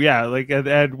do. Yeah. Like, and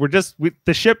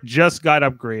the ship just got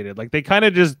upgraded. Like they kind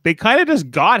of just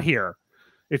got here.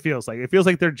 It feels like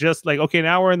they're just like, okay,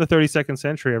 now we're in the 32nd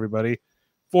century, everybody.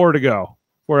 4 to go.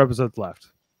 4 episodes left.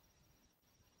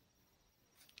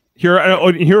 Here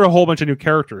are a whole bunch of new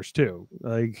characters too.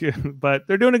 Like, but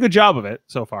they're doing a good job of it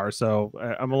so far. So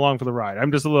I'm along for the ride.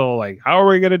 I'm just a little like, how are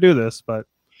we going to do this? But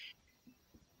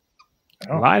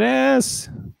Linus,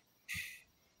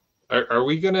 are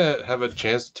we going to have a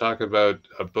chance to talk about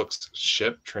a Book's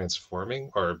ship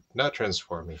transforming, or not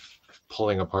transforming,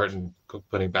 pulling apart and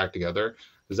putting back together?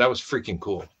 Because that was freaking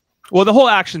cool. Well, the whole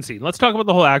action scene. Let's talk about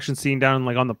the whole action scene down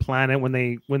like on the planet when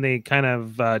they kind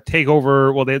of take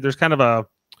over. Well, there's kind of the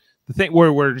thing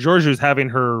where Georgiou's having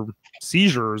her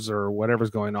seizures or whatever's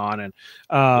going on, and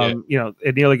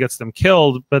it nearly gets them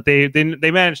killed, but they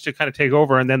manage to kind of take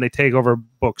over, and then they take over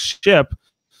Book's ship,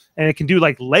 and it can do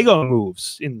like Lego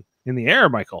moves in the air,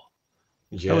 Michael.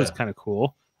 Yeah. That was kind of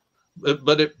cool.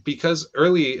 But because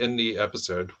early in the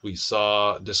episode we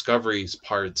saw Discovery's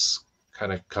parts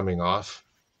kind of coming off,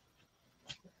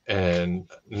 and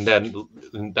then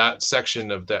in that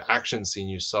section of the action scene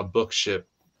you saw Book's ship,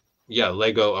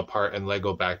 Lego apart and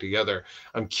Lego back together.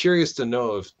 I'm curious to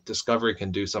know if Discovery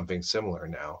can do something similar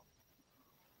now.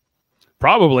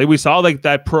 Probably. We saw like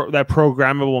that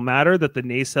programmable matter that the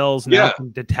nacelles now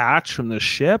can detach from the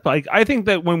ship. Like I think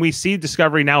that when we see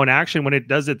Discovery now in action, when it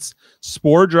does its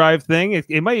spore drive thing,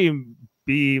 it might even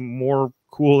be more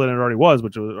cool than it already was,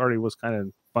 which already was kind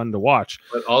of fun to watch.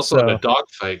 But also in a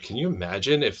dogfight, can you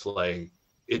imagine if like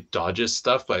it dodges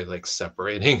stuff by like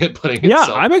separating it, putting itself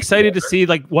I'm excited together? to see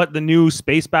like what the new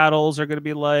space battles are going to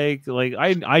be like. Like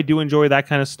I do enjoy that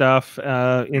kind of stuff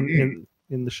in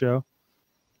the show.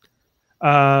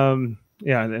 And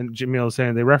Jaemeel is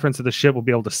saying they reference that the ship will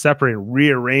be able to separate and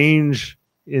rearrange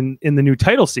in the new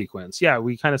title sequence. Yeah,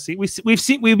 we kind of see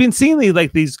we've been seeing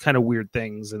these kind of weird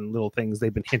things and little things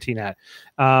they've been hinting at.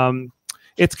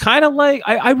 It's kind of like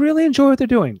I really enjoy what they're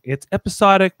doing. It's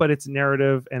episodic, but it's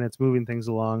narrative and it's moving things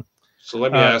along. So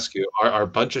let me ask you: Are a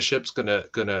bunch of ships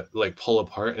gonna like pull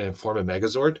apart and form a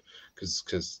Megazord?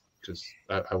 Because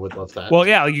I would love that. Well,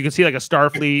 yeah, you can see like a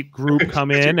Starfleet group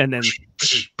come in and then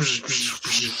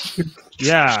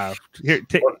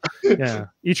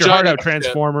eat your heart out,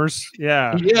 Transformers.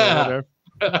 Yeah.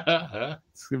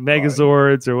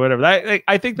 Megazords or whatever.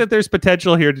 I think that there's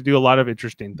potential here to do a lot of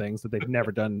interesting things that they've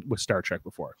never done with Star Trek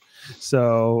before.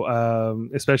 So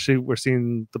especially we're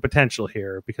seeing the potential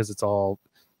here because it's all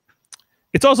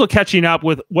it's also catching up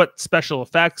with what special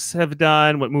effects have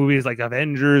done, what movies like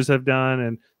Avengers have done,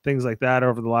 and things like that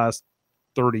over the last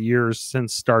 30 years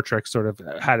since Star Trek sort of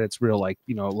had its real, like,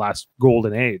 last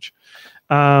golden age.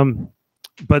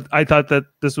 But I thought that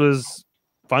this was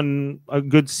fun, a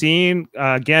good scene.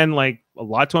 Again, like a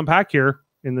lot to unpack here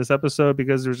in this episode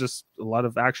because there's just a lot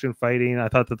of action fighting. I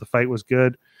thought that the fight was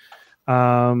good.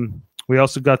 We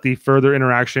also got the further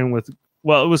interaction with,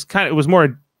 well, it was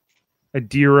more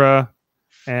Adira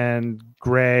and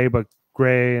Gray, but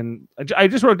Gray and I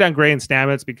just wrote down Gray and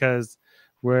Stamets because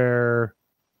where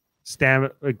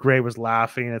Gray was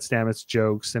laughing at Stamets'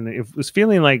 jokes, and it was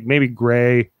feeling like maybe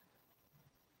Gray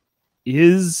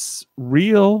is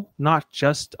real, not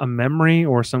just a memory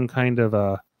or some kind of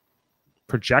a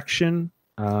projection.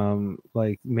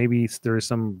 Like maybe there is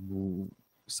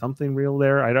something real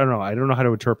there. I don't know. I don't know how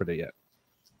to interpret it yet.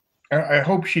 I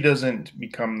hope she doesn't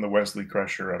become the Wesley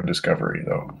Crusher of Discovery,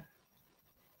 though.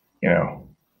 Not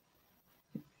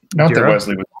Adira? that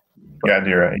Wesley was. Yeah,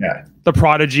 Adira. Yeah. The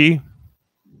prodigy.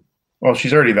 Well,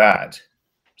 she's already that.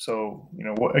 So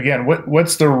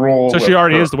what's the role? So she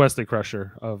already is the Wesley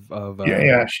Crusher of.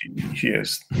 Yeah, she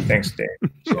is. Thanks, Dave.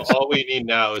 So all we need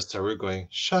now is Taru going,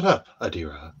 "Shut up,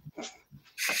 Adira."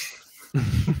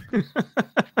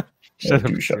 Shut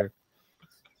up.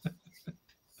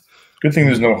 Good thing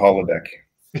there's no holodeck.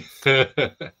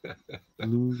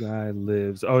 Blue guy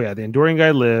lives. Oh yeah, the Andorian guy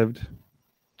lived.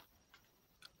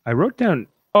 I wrote down.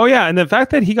 Oh yeah, and the fact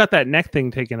that he got that neck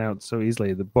thing taken out so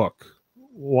easily, the book.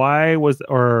 Why was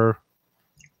that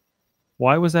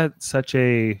such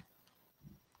a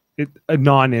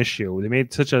non-issue? They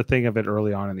made such a thing of it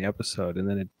early on in the episode, and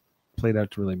then it played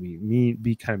out to really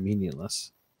be kind of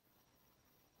meaningless.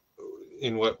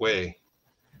 In what way?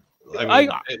 I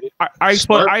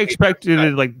expected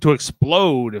it like to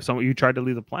explode if you tried to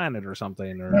leave the planet or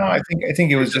something. Or... No, I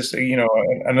think it was just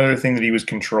another thing that he was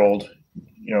controlled.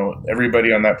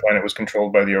 Everybody on that planet was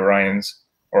controlled by the Orions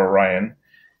or Orion,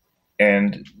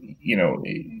 and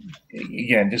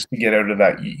again, just to get out of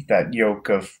that yoke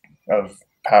of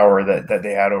power that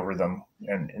they had over them,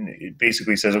 and it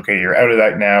basically says, okay, you're out of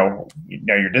that now.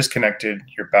 Now you're disconnected.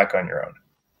 You're back on your own.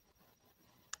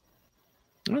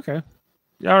 Okay.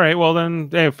 All right. Well, then,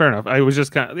 fair enough. I was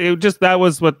just that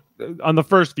was what on the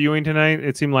first viewing tonight.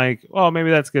 It seemed like, oh, maybe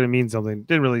that's going to mean something.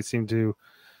 Didn't really seem to,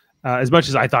 as much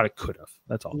as I thought it could have.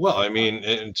 That's all. Well, I mean,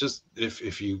 and just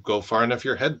if you go far enough,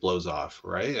 your head blows off,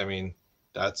 right? I mean,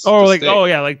 that's like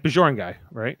Bajoran guy,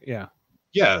 right? Yeah.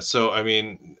 Yeah. So I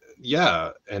mean, yeah,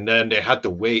 and then they had to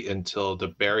wait until the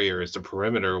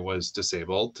perimeter was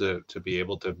disabled to be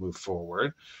able to move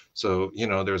forward. So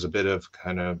there's a bit of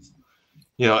kind of.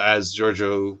 As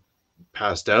Giorgio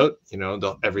passed out,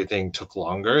 everything took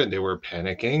longer and they were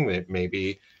panicking that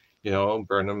maybe,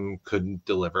 Burnham couldn't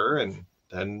deliver, and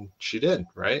then she did,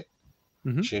 right?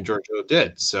 Mm-hmm. She and Giorgio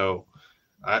did. So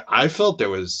I felt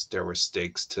there were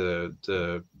stakes to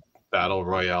the battle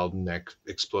royale neck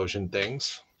explosion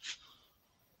things.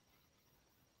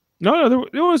 No,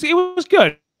 it was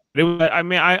good.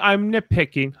 I'm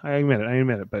nitpicking. I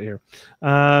admit it, but here.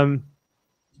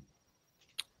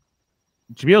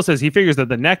 Jaemeel says he figures that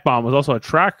the neck bomb was also a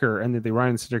tracker and that the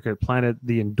Orion Syndicate planted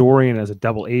the Andorian as a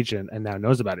double agent and now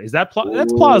knows about it. Is that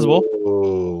that's plausible?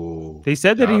 Oh, they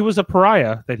said that he was a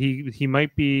pariah, that he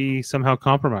might be somehow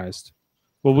compromised.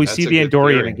 Well, we see the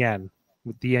Andorian again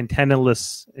with the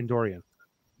antennaless Andorian.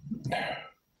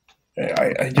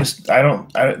 I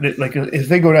don't like if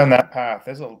they go down that path.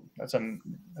 That's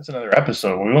another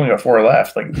episode. We've only got 4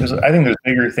 left. Like I think there's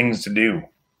bigger things to do.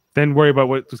 Then worry about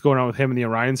what's going on with him and the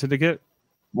Orion Syndicate.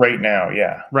 Right now,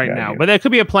 yeah. Now, but that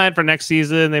could be a plan for next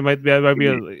season. They might be.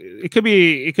 It could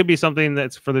be something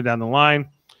that's further down the line.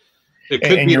 It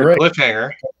could be a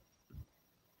cliffhanger.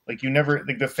 Like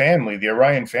the family, the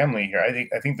Orion family here.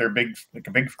 I think they're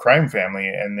a big crime family,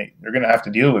 and they're going to have to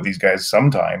deal with these guys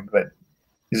sometime. But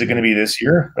is it going to be this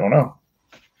year? I don't know.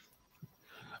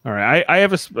 All right, I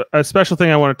have a special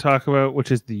thing I want to talk about,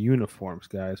 which is the uniforms,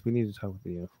 guys. We need to talk about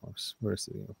the uniforms. Where's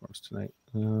the uniforms tonight?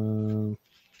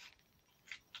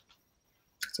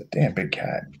 It's a damn big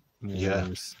cat.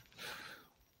 Yes.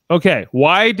 Okay,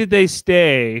 why did they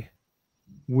stay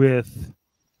with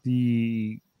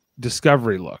the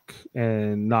Discovery look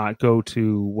and not go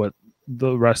to what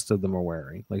the rest of them are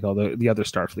wearing, like all the other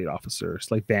Starfleet officers,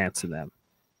 like Vance and them?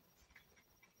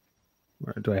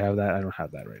 Or do I have that? I don't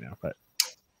have that right now, but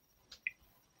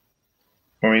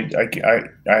I mean, I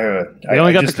have a. They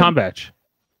only got the comm badge.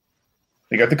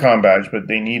 They got the comm badge, but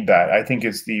they need that. I think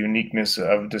it's the uniqueness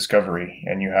of Discovery,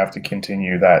 and you have to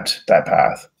continue that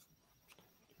path.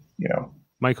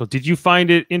 Michael, did you find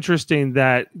it interesting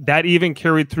that even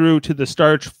carried through to the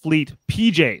Starfleet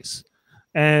PJs,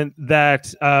 and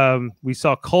that we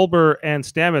saw Culber and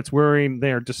Stamets wearing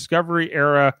their Discovery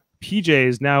era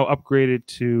PJs now upgraded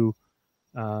to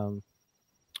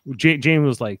James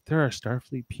was like, there are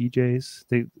Starfleet PJs.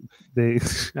 They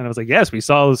and I was like, yes, we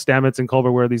saw Stamets and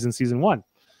Culber wear these in season 1.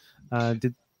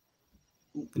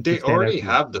 They already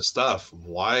have the stuff.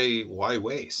 Why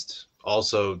waste?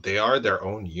 Also, they are their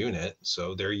own unit,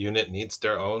 so their unit needs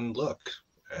their own look,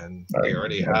 and they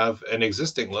already have an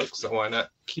existing look, so why not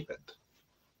keep it?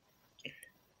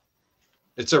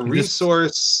 It's a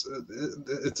resource.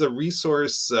 It's a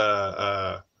resource.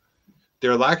 They're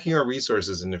lacking on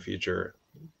resources in the future.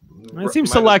 It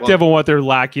seems selective on what they're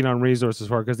lacking on resources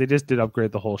for, because they just did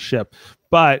upgrade the whole ship.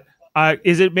 But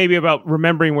is it maybe about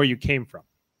remembering where you came from?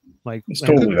 Like, it's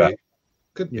totally that.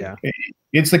 Could be. Yeah.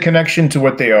 It's the connection to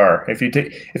what they are. If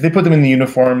they put them in the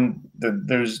uniform,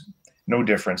 there's no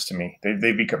difference to me.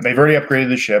 They've already upgraded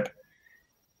the ship.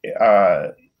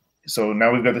 So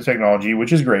now we've got the technology,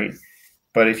 which is great.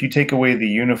 But if you take away the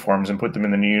uniforms and put them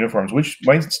in the new uniforms, which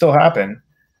might still happen,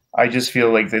 I just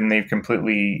feel like then they've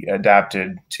completely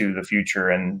adapted to the future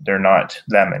and they're not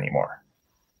them anymore.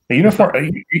 The uniform,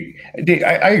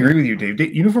 I agree with you, Dave.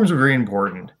 Uniforms are very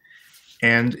important.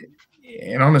 And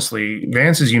honestly,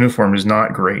 Vance's uniform is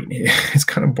not great. It's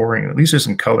kind of boring. At least there's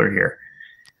some color here.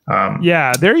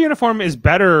 Yeah, their uniform is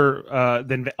better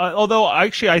than. Although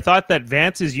actually, I thought that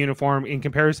Vance's uniform, in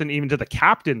comparison even to the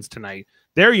captains tonight,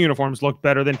 their uniforms looked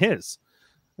better than his,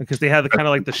 because they had the kind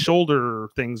of like the shoulder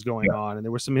things going on, and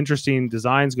there were some interesting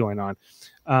designs going on.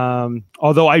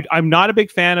 Although I'm not a big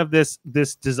fan of this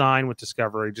design with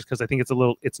Discovery, just because I think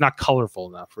it's not colorful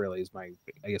enough. Really, is my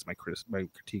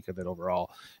critique of it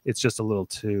overall. It's just a little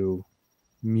too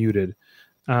muted.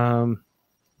 I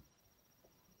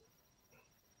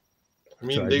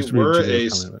mean, they were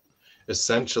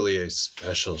essentially a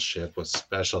special ship with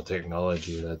special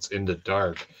technology that's in the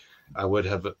dark. I would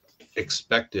have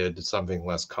expected something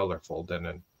less colorful than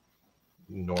a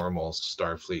normal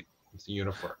Starfleet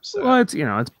uniform set. Well, it's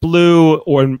blue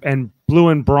and blue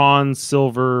and bronze,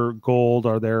 silver, gold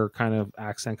are their kind of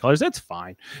accent colors. That's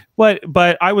fine. But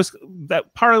that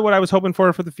part of what I was hoping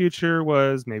for the future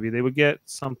was maybe they would get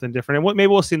something different. And maybe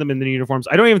we'll see them in the uniforms.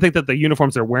 I don't even think that the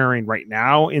uniforms they're wearing right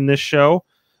now in this show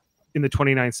in the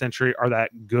 29th century are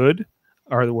that good,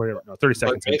 or whatever. No,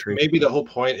 32nd century. Maybe the whole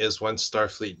point is once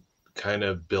Starfleet kind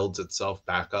of builds itself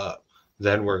back up,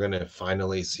 then we're going to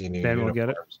finally see new uniforms. We'll get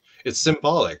it. It's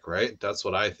symbolic, right? That's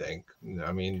what I think.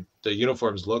 I mean, the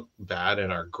uniforms look bad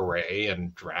and are gray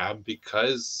and drab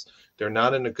because they're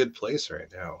not in a good place right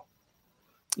now.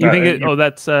 You think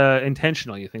that's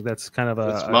intentional? You think that's kind of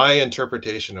It's my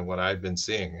interpretation of what I've been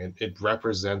seeing. It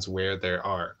represents where they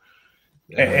are.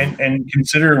 And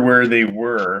consider where they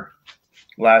were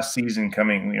last season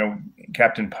coming,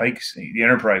 Captain Pike's, the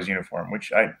Enterprise uniform,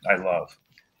 which I love,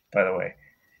 by the way.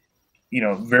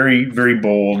 Very, very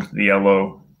bold, the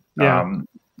yellow, the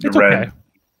red.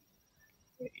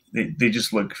 Okay. They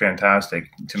just look fantastic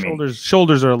to me.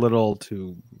 Shoulders are a little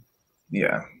too.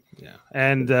 Yeah. Yeah.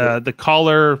 And the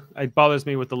collar, it bothers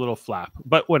me with the little flap,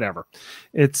 but whatever.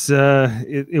 It's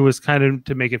it was kind of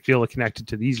to make it feel connected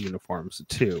to these uniforms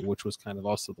too, which was kind of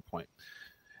also the point.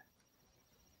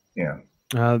 Yeah.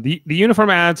 The uniform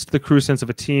adds to the crew sense of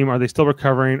a team. Are they still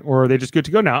recovering, or are they just good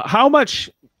to go now? How much?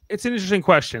 It's an interesting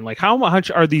question. Like, how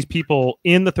much are these people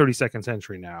in the 32nd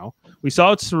century now? We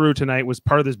saw Saru tonight was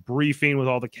part of this briefing with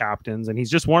all the captains, and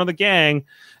he's just one of the gang.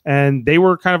 And they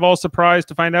were kind of all surprised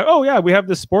to find out, oh yeah, we have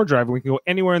this spore drive, and we can go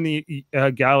anywhere in the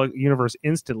universe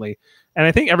instantly. And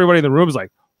I think everybody in the room is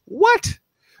like, what?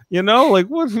 Like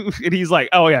what? And he's like,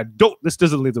 oh yeah, this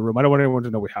doesn't leave the room. I don't want anyone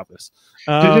to know we have this.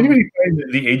 Did anybody find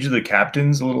the age of the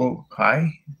captains a little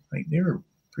high? Like, they were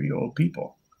pretty old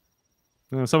people.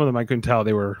 Some of them I couldn't tell.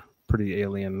 They were pretty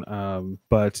alien.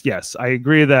 But yes, I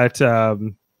agree that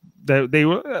that they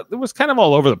were. It was kind of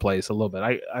all over the place a little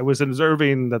bit. I was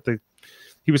observing that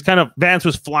Vance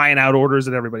was flying out orders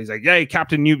at everybody. He's like, "Hey,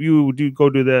 Captain, you do go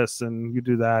do this and you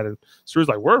do that." And Stuart's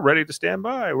like, "We're ready to stand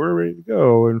by. We're ready to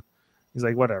go." And he's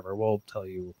like, "Whatever, we'll tell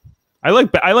you." I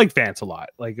like Vance a lot.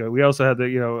 Like we also had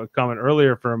a comment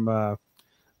earlier from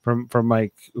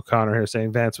Mike O'Connor here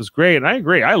saying Vance was great, and I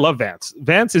agree. I love Vance.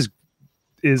 Vance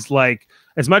is like,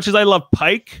 as much as I love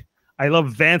Pike, I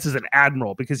love Vance as an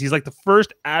admiral, because he's like the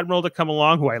first admiral to come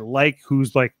along who I like,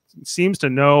 who's like seems to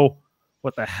know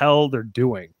what the hell they're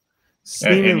doing.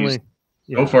 Seemingly,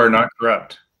 so far not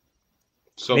corrupt.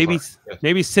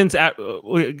 Maybe since I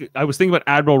was thinking about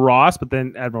Admiral Ross, but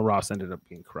then Admiral Ross ended up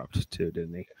being corrupt too,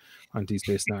 didn't he, on Deep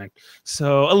Space Nine?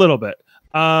 So a little bit.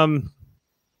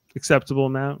 acceptable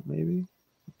amount, maybe.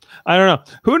 I don't know.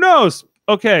 Who knows?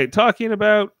 Okay, talking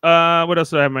about what else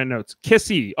do I have in my notes?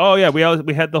 Kissy. Oh yeah, we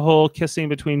had the whole kissing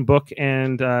between Book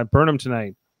and Burnham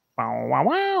tonight. Wow,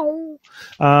 wow,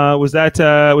 wow. Was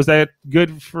that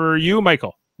good for you,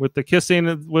 Michael? With the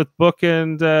kissing with Book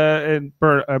and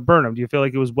Burnham, do you feel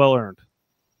like it was well earned?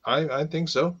 I think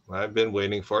so. I've been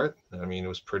waiting for it. I mean, it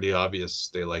was pretty obvious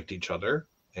they liked each other,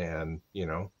 and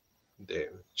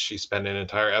she spent an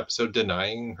entire episode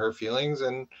denying her feelings,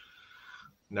 and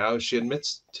now she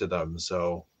admits to them.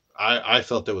 So I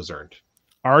felt it was earned.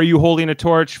 Are you holding a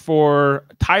torch for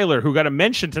Tyler, who got a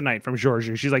mention tonight from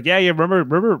Georgia? She's like, yeah,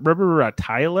 remember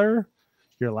Tyler,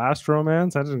 your last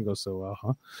romance? That didn't go so well,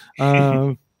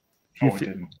 huh?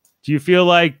 Do you feel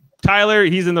like Tyler,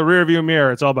 he's in the rearview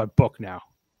mirror? It's all about Book now.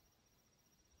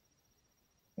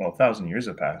 Well, 1,000 years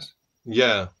have passed.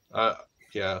 Yeah.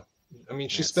 Yeah. I mean,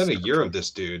 she spent a year of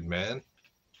this dude, man.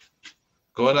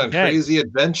 Going on crazy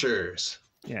adventures.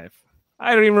 Yeah.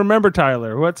 I don't even remember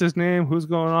Tyler. What's his name? Who's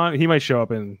going on? He might show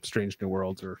up in Strange New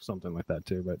Worlds or something like that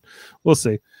too, but we'll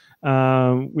see.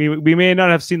 We may not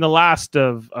have seen the last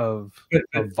of Vok.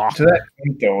 To that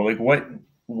point though, like what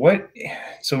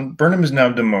so Burnham is now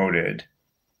demoted.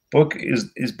 Book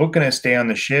is Book going to stay on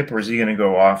the ship, or is he going to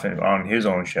go off on his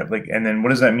own ship? Like, and then what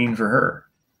does that mean for her?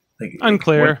 Like,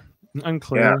 unclear.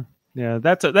 Yeah,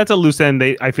 that's a loose end.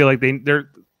 I feel like they're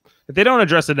if they don't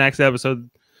address the next episode,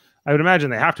 I would imagine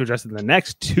they have to address it in the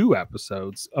next 2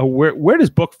 episodes. Where does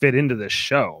Book fit into this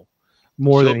show?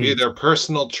 He'll be their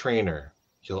personal trainer.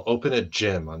 He'll open a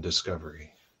gym on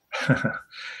Discovery.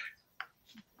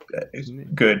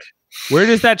 Good. Where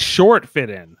does that short fit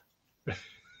in?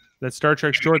 That Star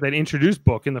Trek short that introduced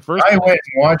Book in the first. I went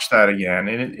and watched that again,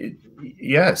 and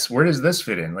yes. Where does this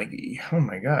fit in? Like, oh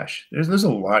my gosh, there's a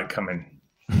lot coming.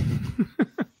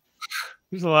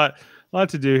 There's a lot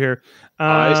to do here.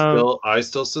 I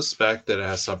still suspect that it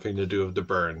has something to do with the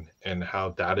burn and how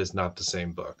that is not the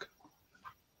same book.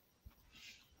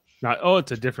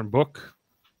 It's a different book.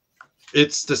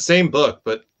 It's the same book,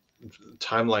 but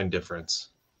timeline difference.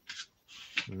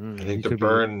 I think the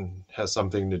burn has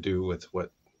something to do with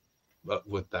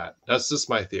that. That's just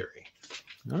my theory.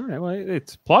 All right, well,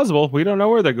 it's plausible. We don't know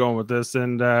where they're going with this,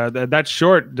 and that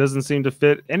short doesn't seem to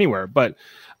fit anywhere. But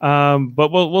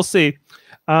we'll see,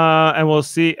 and we'll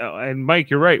see. And Mike,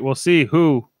 you're right. We'll see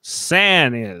who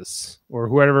San is, or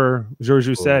whoever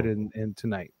Georgiou said in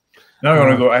tonight. No, I'm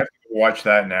gonna go. I have to watch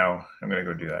that now. I'm gonna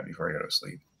go do that before I go to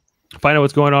sleep. Find out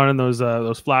what's going on in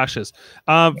those flashes.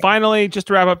 Finally, just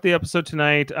to wrap up the episode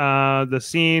tonight, the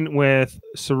scene with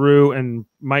Saru and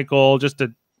Michael,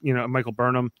 Michael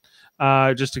Burnham,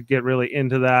 just to get really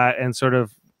into that and sort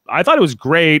of. I thought it was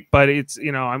great, but it's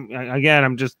I'm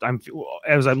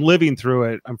as I'm living through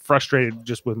it, I'm frustrated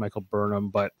just with Michael Burnham.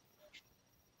 But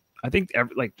I think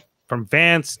from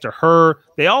Vance to her,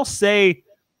 they all say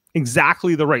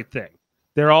exactly the right thing.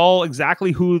 They're all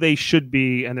exactly who they should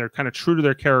be, and they're kind of true to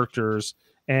their characters,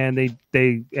 and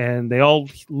they all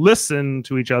listen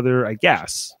to each other, I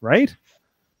guess, right?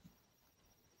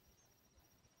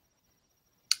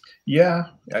 Yeah.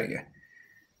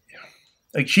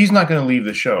 Like, she's not going to leave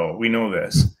the show. We know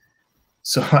this.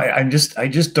 So I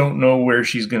just don't know where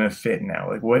she's going to fit now.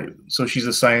 Like, what? So she's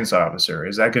a science officer.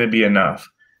 Is that going to be enough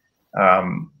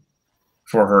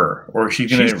for her, or is she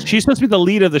going to? She's supposed to be the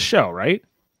lead of the show, right?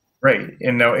 Right.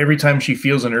 And now every time she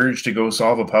feels an urge to go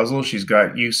solve a puzzle, she's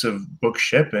got use of Book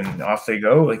ship and off they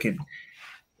go.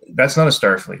 That's not a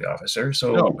Starfleet officer.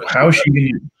 So how is she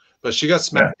going to? But she got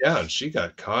smacked down. She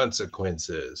got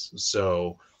consequences.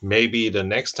 So maybe the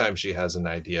next time she has an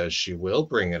idea, she will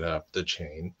bring it up the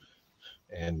chain,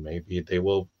 and maybe they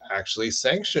will actually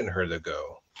sanction her to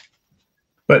go.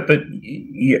 But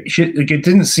yeah, it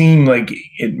didn't seem like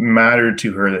it mattered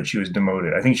to her that she was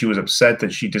demoted. I think she was upset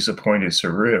that she disappointed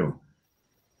Saru.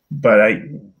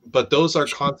 But those are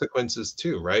consequences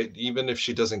too, right? Even if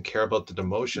she doesn't care about the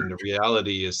demotion, the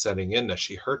reality is setting in that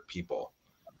she hurt people.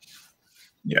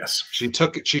 Yes. She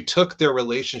took their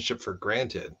relationship for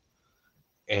granted,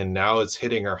 and now it's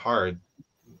hitting her hard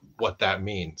what that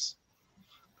means.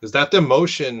 Because that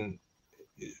demotion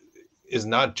is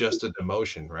not just a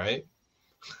demotion, right?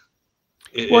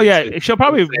 She'll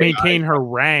probably maintain her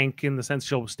rank in the sense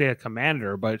she'll stay a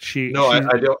commander, but I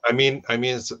don't. I mean,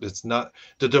 it's not,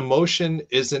 the demotion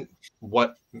isn't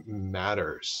what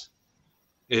matters.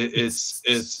 It's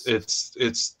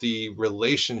the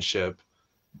relationship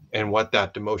and what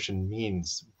that demotion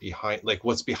means behind, like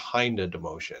what's behind a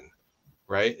demotion,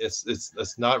 right?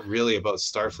 It's not really about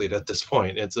Starfleet at this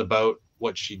point. It's about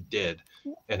what she did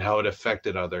and how it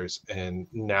affected others, and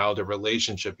now the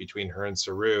relationship between her and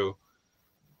Saru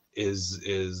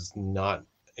is not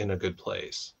in a good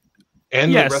place.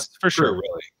 And yes, the rest for sure,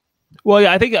 really. Well,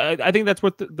 yeah, I think that's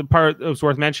what the part that's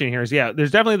worth mentioning here is, yeah,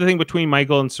 there's definitely the thing between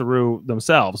Michael and Saru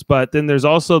themselves, but then there's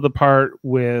also the part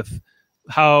with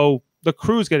how the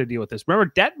crew's going to deal with this.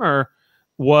 Remember, Detmer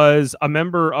was a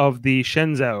member of the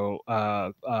Shenzhou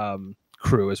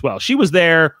crew as well. She was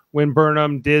there when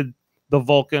Burnham did the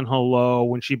Vulcan hello,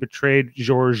 when she betrayed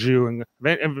Georgiou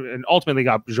and ultimately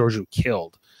got Georgiou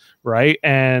killed, right?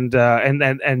 And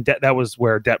that was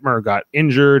where Detmer got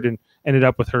injured and ended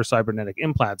up with her cybernetic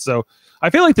implants. So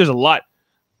I feel like there's a lot,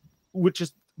 which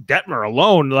is Detmer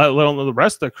alone, let alone the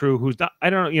rest of the crew who's not, I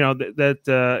don't know, you know,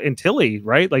 that in Tilly,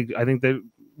 right? Like, I think that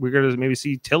we're going to maybe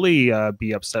see Tilly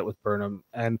be upset with Burnham,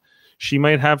 and she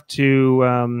might have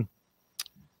to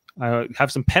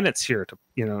have some penance here to,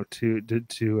 you know, to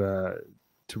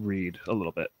read a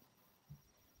little bit.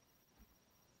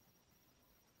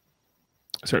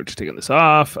 Sorry, just taking this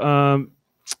off.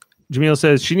 Jaemeel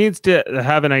says she needs to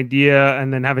have an idea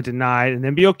and then have it denied and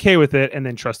then be okay with it and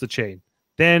then trust the chain.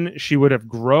 Then she would have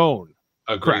grown.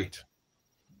 Agreed.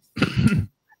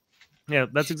 Yeah,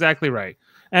 that's exactly right.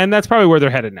 And that's probably where they're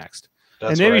headed next.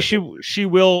 That's and maybe she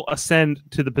will ascend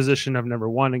to the position of number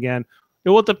one again. It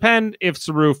will depend if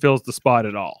Saru fills the spot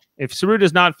at all. If Saru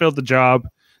does not fill the job,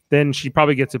 then she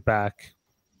probably gets it back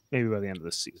maybe by the end of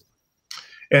this season.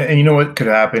 And you know what could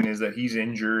happen is that he's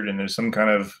injured and there's some kind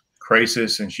of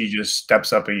crisis and she just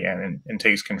steps up again and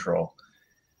takes control,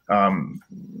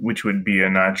 which would be a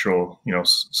natural, you know,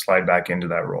 slide back into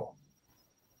that role.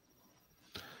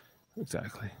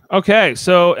 Exactly. Okay,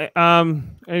 so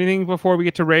anything before we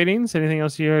get to ratings? Anything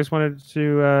else you guys wanted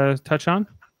to touch on?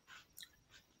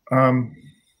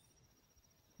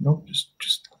 Nope.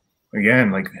 Just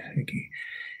again, like,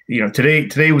 you know,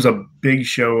 today was a big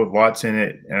show with lots in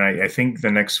it, and I think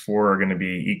the next 4 are going to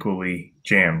be equally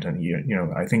jammed. And you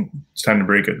know, I think it's time to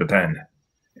break at the pen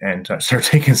and start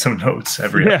taking some notes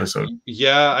every episode.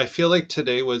 Yeah, I feel like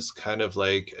today was kind of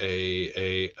like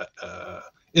a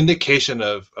indication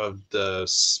of the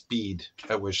speed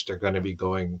at which they're going to be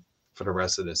going for the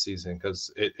rest of the season,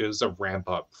 because it was a ramp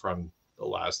up from the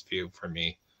last few for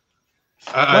me.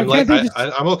 I'm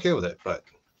okay with it, but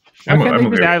why can't they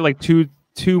just add like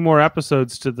two more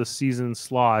episodes to the season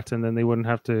slot, and then they wouldn't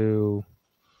have to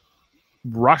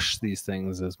rush these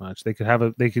things as much? They could have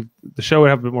the show would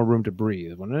have a bit more room to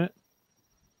breathe, wouldn't it?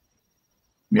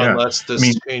 Yeah. Unless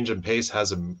this change in pace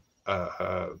has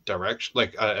a direction,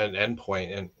 like an end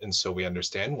point, and so we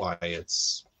understand why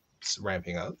it's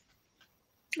ramping up.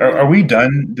 Are we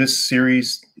done this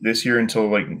series this year until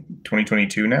like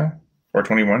 2022 now? Or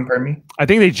 21, pardon me? I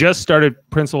think they just started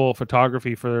principal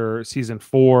photography for season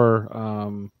 4.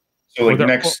 So like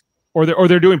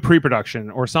they're doing pre-production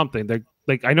or something. They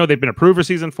like, I know they've been approved for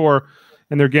season 4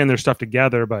 and they're getting their stuff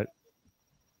together, but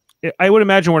I would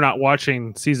imagine we're not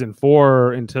watching season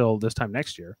 4 until this time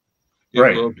next year.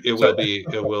 Right. It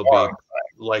will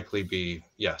likely be,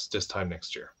 yes, this time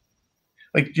next year.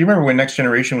 Like, do you remember when Next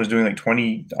Generation was doing like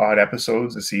 20 odd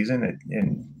episodes a season,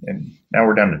 and now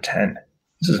we're down to 10?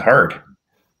 This is hard.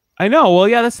 I know. Well,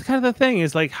 yeah, that's kind of the thing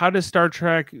is like, how does Star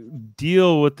Trek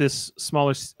deal with this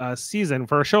smaller season?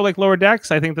 For a show like Lower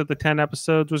Decks, I think that the 10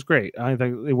 episodes was great. I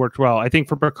think it worked well. I think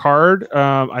for Picard,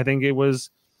 I think it wasn't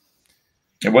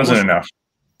enough.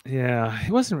 Yeah,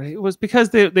 it wasn't. It was because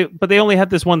they only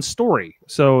had this one story,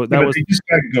 so that was, they just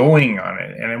got going on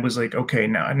it, and it was like, okay,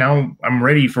 now I'm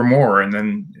ready for more, and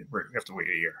then we have to wait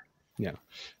a year. Yeah,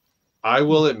 I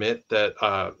will admit that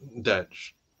that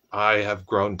I have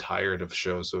grown tired of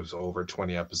shows with over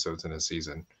 20 episodes in a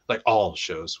season, like all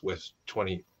shows with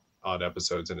 20 odd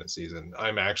episodes in a season.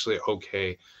 I'm actually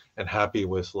okay and happy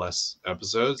with less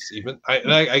episodes. Even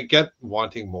I get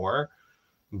wanting more,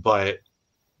 but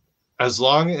as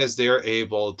long as they're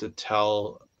able to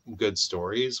tell good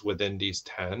stories within these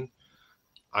 10,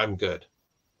 I'm good.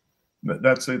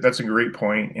 That's a great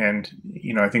point. And,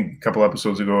 you know, I think a couple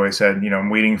episodes ago I said, you know, I'm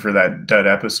waiting for that dud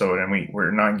episode, and we're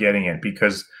not getting it,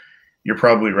 because you're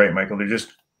probably right, Michael. They're just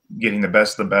getting the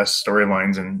best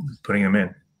storylines and putting them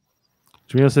in.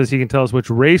 Jaemeel says he can tell us which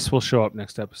race will show up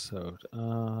next episode. I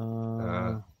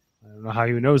don't know how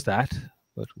he knows that,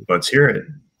 but let's hear it.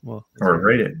 Well, or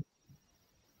rate it.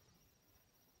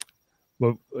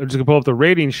 Well, I'm just gonna pull up the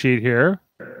rating sheet here.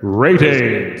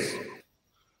 Ratings.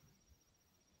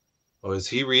 Oh, is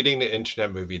he reading the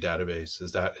Internet Movie Database?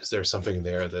 Is there something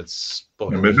there that's? There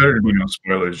better be no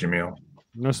spoilers, Jaemeel.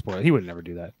 No spoiler. He would never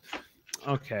do that.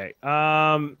 Okay.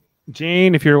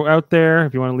 Jane, if you're out there,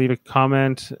 if you want to leave a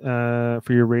comment for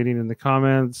your rating in the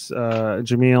comments,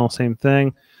 Jaemeel, same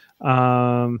thing.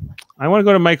 I want to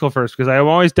go to Michael first because I'm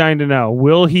always dying to know,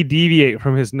 will he deviate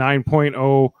from his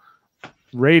 9.0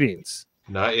 ratings?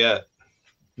 Not yet.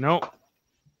 No.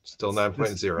 Still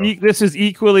 9.0. This is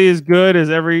equally as good as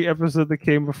every episode that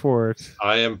came before it.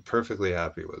 I am perfectly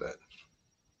happy with it.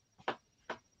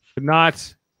 But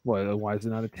not, well, why is it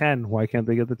not a 10? Why can't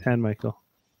they get the 10, Michael?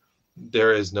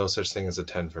 There is no such thing as a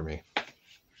 10 for me.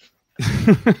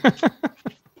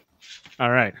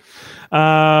 All right.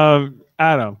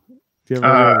 Adam, do you have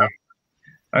a rating?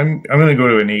 I'm going to go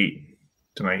to an 8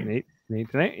 tonight. An 8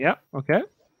 tonight? Yep. Okay.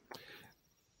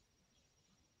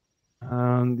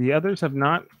 The others have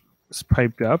not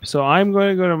piped up, so I'm going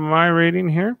to go to my rating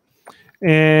here,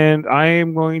 and I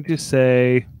am going to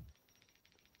say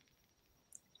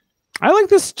I like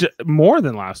this more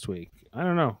than last week. I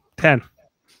don't know, 10.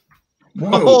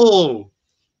 Whoa!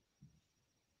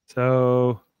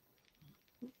 So,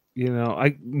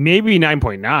 I maybe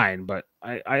 9.9, but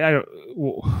I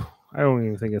don't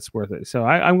even think it's worth it. So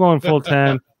I'm going full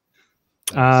 10.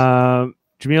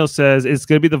 Jaemeel says it's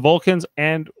going to be the Vulcans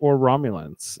and or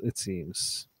Romulans, it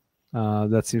seems.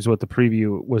 That seems what the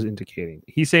preview was indicating.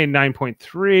 He's saying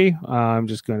 9.3. I'm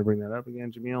just going to bring that up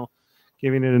again. Jaemeel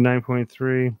giving it a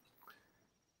 9.3.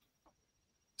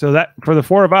 So that for the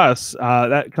four of us,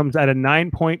 that comes at a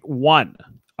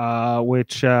 9.1,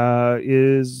 which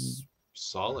is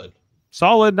solid.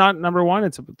 Solid, not number one.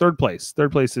 It's third place.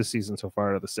 Third place this season so far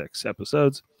out of the 6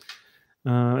 episodes.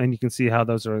 And you can see how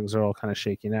those things are all kind of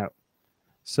shaking out.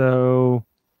 So,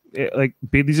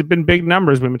 these have been big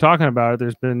numbers. We've been talking about it.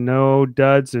 There's been no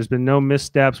duds. There's been no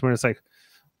missteps when it's like,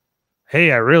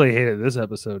 hey, I really hated this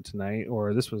episode tonight,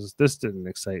 or this didn't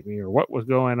excite me, or what was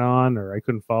going on, or I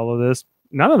couldn't follow this.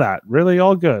 None of that. Really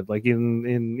all good. Like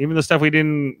in even the stuff we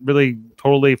didn't really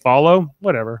totally follow,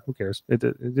 whatever. Who cares? It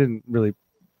didn't really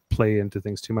play into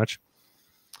things too much.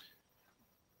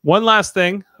 One last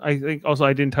thing I think also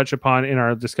I didn't touch upon in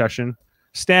our discussion.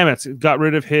 Stamets got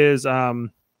rid of his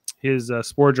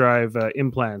spore drive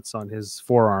implants on his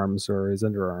forearms or his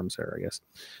underarms there, I guess,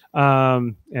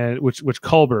 and which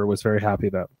Culber was very happy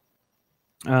about.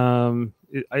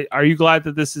 Are you glad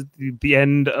that this is the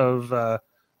end of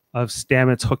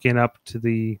Stamets hooking up to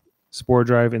the spore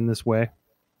drive in this way?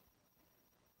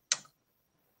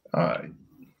 I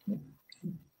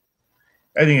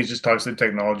think it just talks to the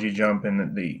technology jump, and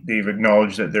that they've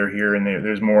acknowledged that they're here, and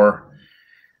there's more.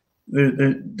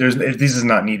 This is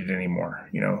not needed anymore.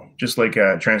 Just like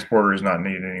a transporter is not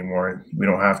needed anymore. We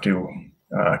don't have to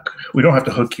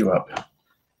hook you up,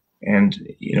 and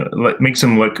it makes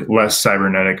him look less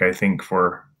cybernetic. I think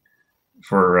for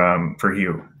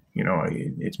Hugh,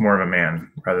 it's more of a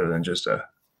man rather than just a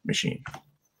machine.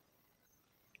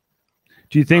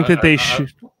 Do you think that they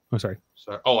should? Oh, sorry.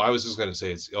 Oh, I was just going to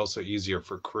say it's also easier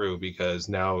for crew because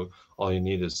now all you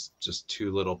need is just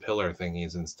 2 little pillar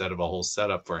thingies instead of a whole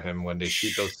setup for him when they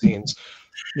shoot those scenes.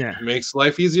 Yeah. It makes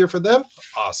life easier for them.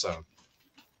 Awesome.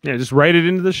 Yeah, just write it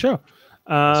into the show.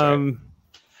 Right.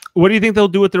 What do you think they'll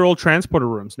do with their old transporter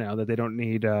rooms now that they don't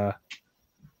need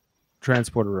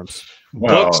transporter rooms?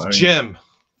 Well, Book's gym.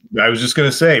 I was just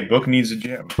gonna say, Book needs a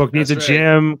gym. Book needs That's a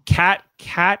right. gym.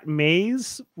 Cat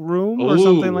maze room or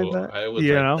something like that. I would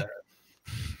like that.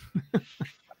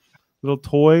 Little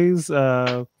toys.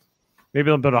 Maybe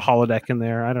they'll put a holodeck in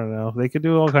there. I don't know. They could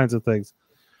do all kinds of things.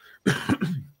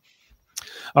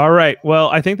 All right. Well,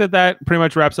 I think that pretty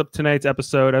much wraps up tonight's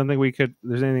episode. I don't think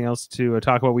there's anything else to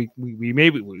talk about. We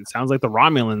maybe it sounds like the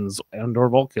Romulans and or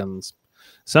Vulcans.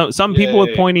 Some people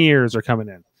with pointy ears are coming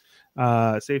in.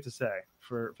 Safe to say.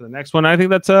 For the next one, I think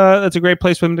that's a great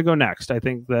place for them to go next. I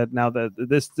think that now that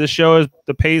this show is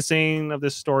the pacing of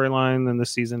this storyline and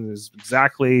this season is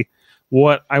exactly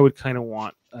what I would kind of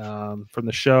want from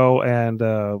the show,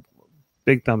 and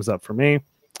big thumbs up for me.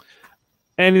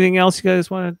 Anything else you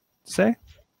guys want to say?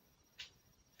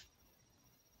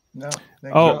 No.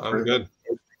 I'm good.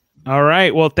 All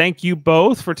right. Well, thank you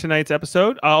both for tonight's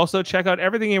episode. Also, check out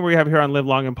everything we have here on Live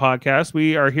Long and Podcast.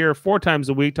 We are here 4 times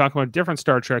a week talking about different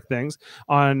Star Trek things.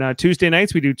 On Tuesday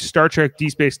nights, we do Star Trek Deep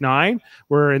Space Nine.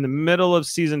 We're in the middle of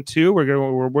season 2.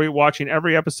 We're watching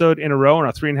every episode in a row on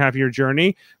a 3.5-year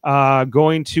journey.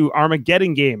 Going to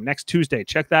Armageddon Game next Tuesday.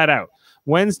 Check that out.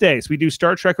 Wednesdays, we do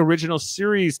Star Trek Original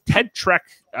Series TED Trek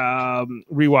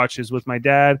rewatches with my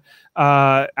dad,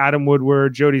 Adam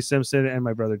Woodward, Jody Simpson, and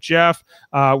my brother Jeff.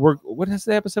 What is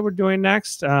the episode we're doing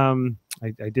next? I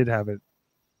did have it.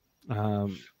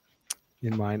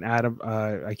 in mind, Adam.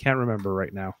 I can't remember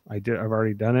right now. I've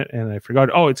already done it and I forgot.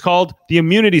 Oh, it's called The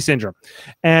Immunity Syndrome,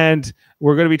 and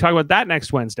we're going to be talking about that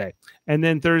next Wednesday. And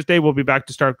then Thursday we'll be back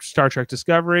to Star Trek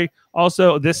Discovery.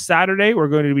 Also, this Saturday we're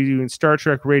going to be doing Star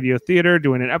Trek Radio Theater,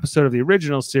 doing an episode of the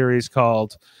original series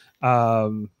called.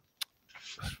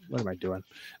 What am I doing?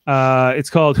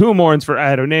 It's called Who Mourns for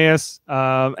Adonais,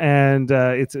 and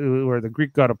it's where the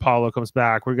Greek god Apollo comes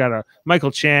back. We got a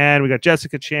Michael Chan, we got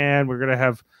Jessica Chan. We're gonna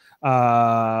have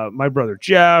my brother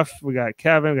Jeff. We got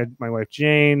Kevin. We got my wife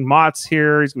Jane. Mott's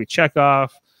here. He's gonna be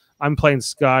Chekhov. I'm playing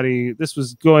Scotty. This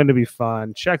was going to be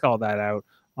fun. Check all that out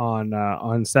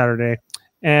on Saturday.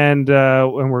 And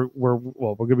we're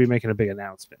gonna be making a big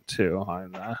announcement too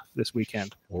on this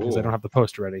weekend because I don't have the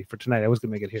poster ready for tonight. I was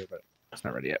gonna make it here, but it's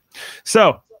not ready yet.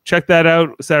 So check that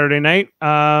out Saturday night.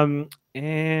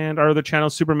 And our other channel,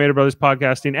 Super Mater Brothers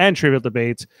Podcasting and Trivial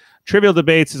Debates. Trivial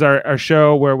Debates is our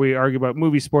show where we argue about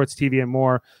movie, sports, TV, and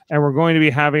more. And we're going to be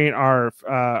having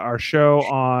our show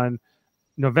on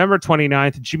November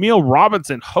 29th. Jaemeel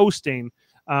Robinson hosting,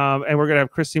 and we're gonna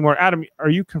have Chris Seymour. Adam, are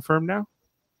you confirmed now?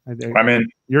 I'm in.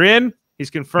 You're in. He's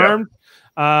confirmed.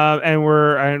 Yeah.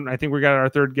 And I think we got our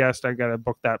third guest. I got to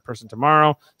book that person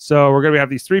tomorrow. So we're going to have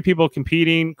these three people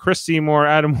competing: Chris Seymour,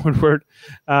 Adam Woodward.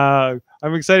 I'm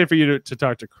excited for you to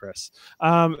talk to Chris.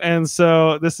 And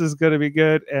so this is going to be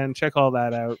good. And check all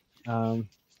that out.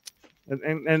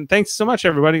 And thanks so much,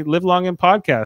 everybody. Live long and podcast.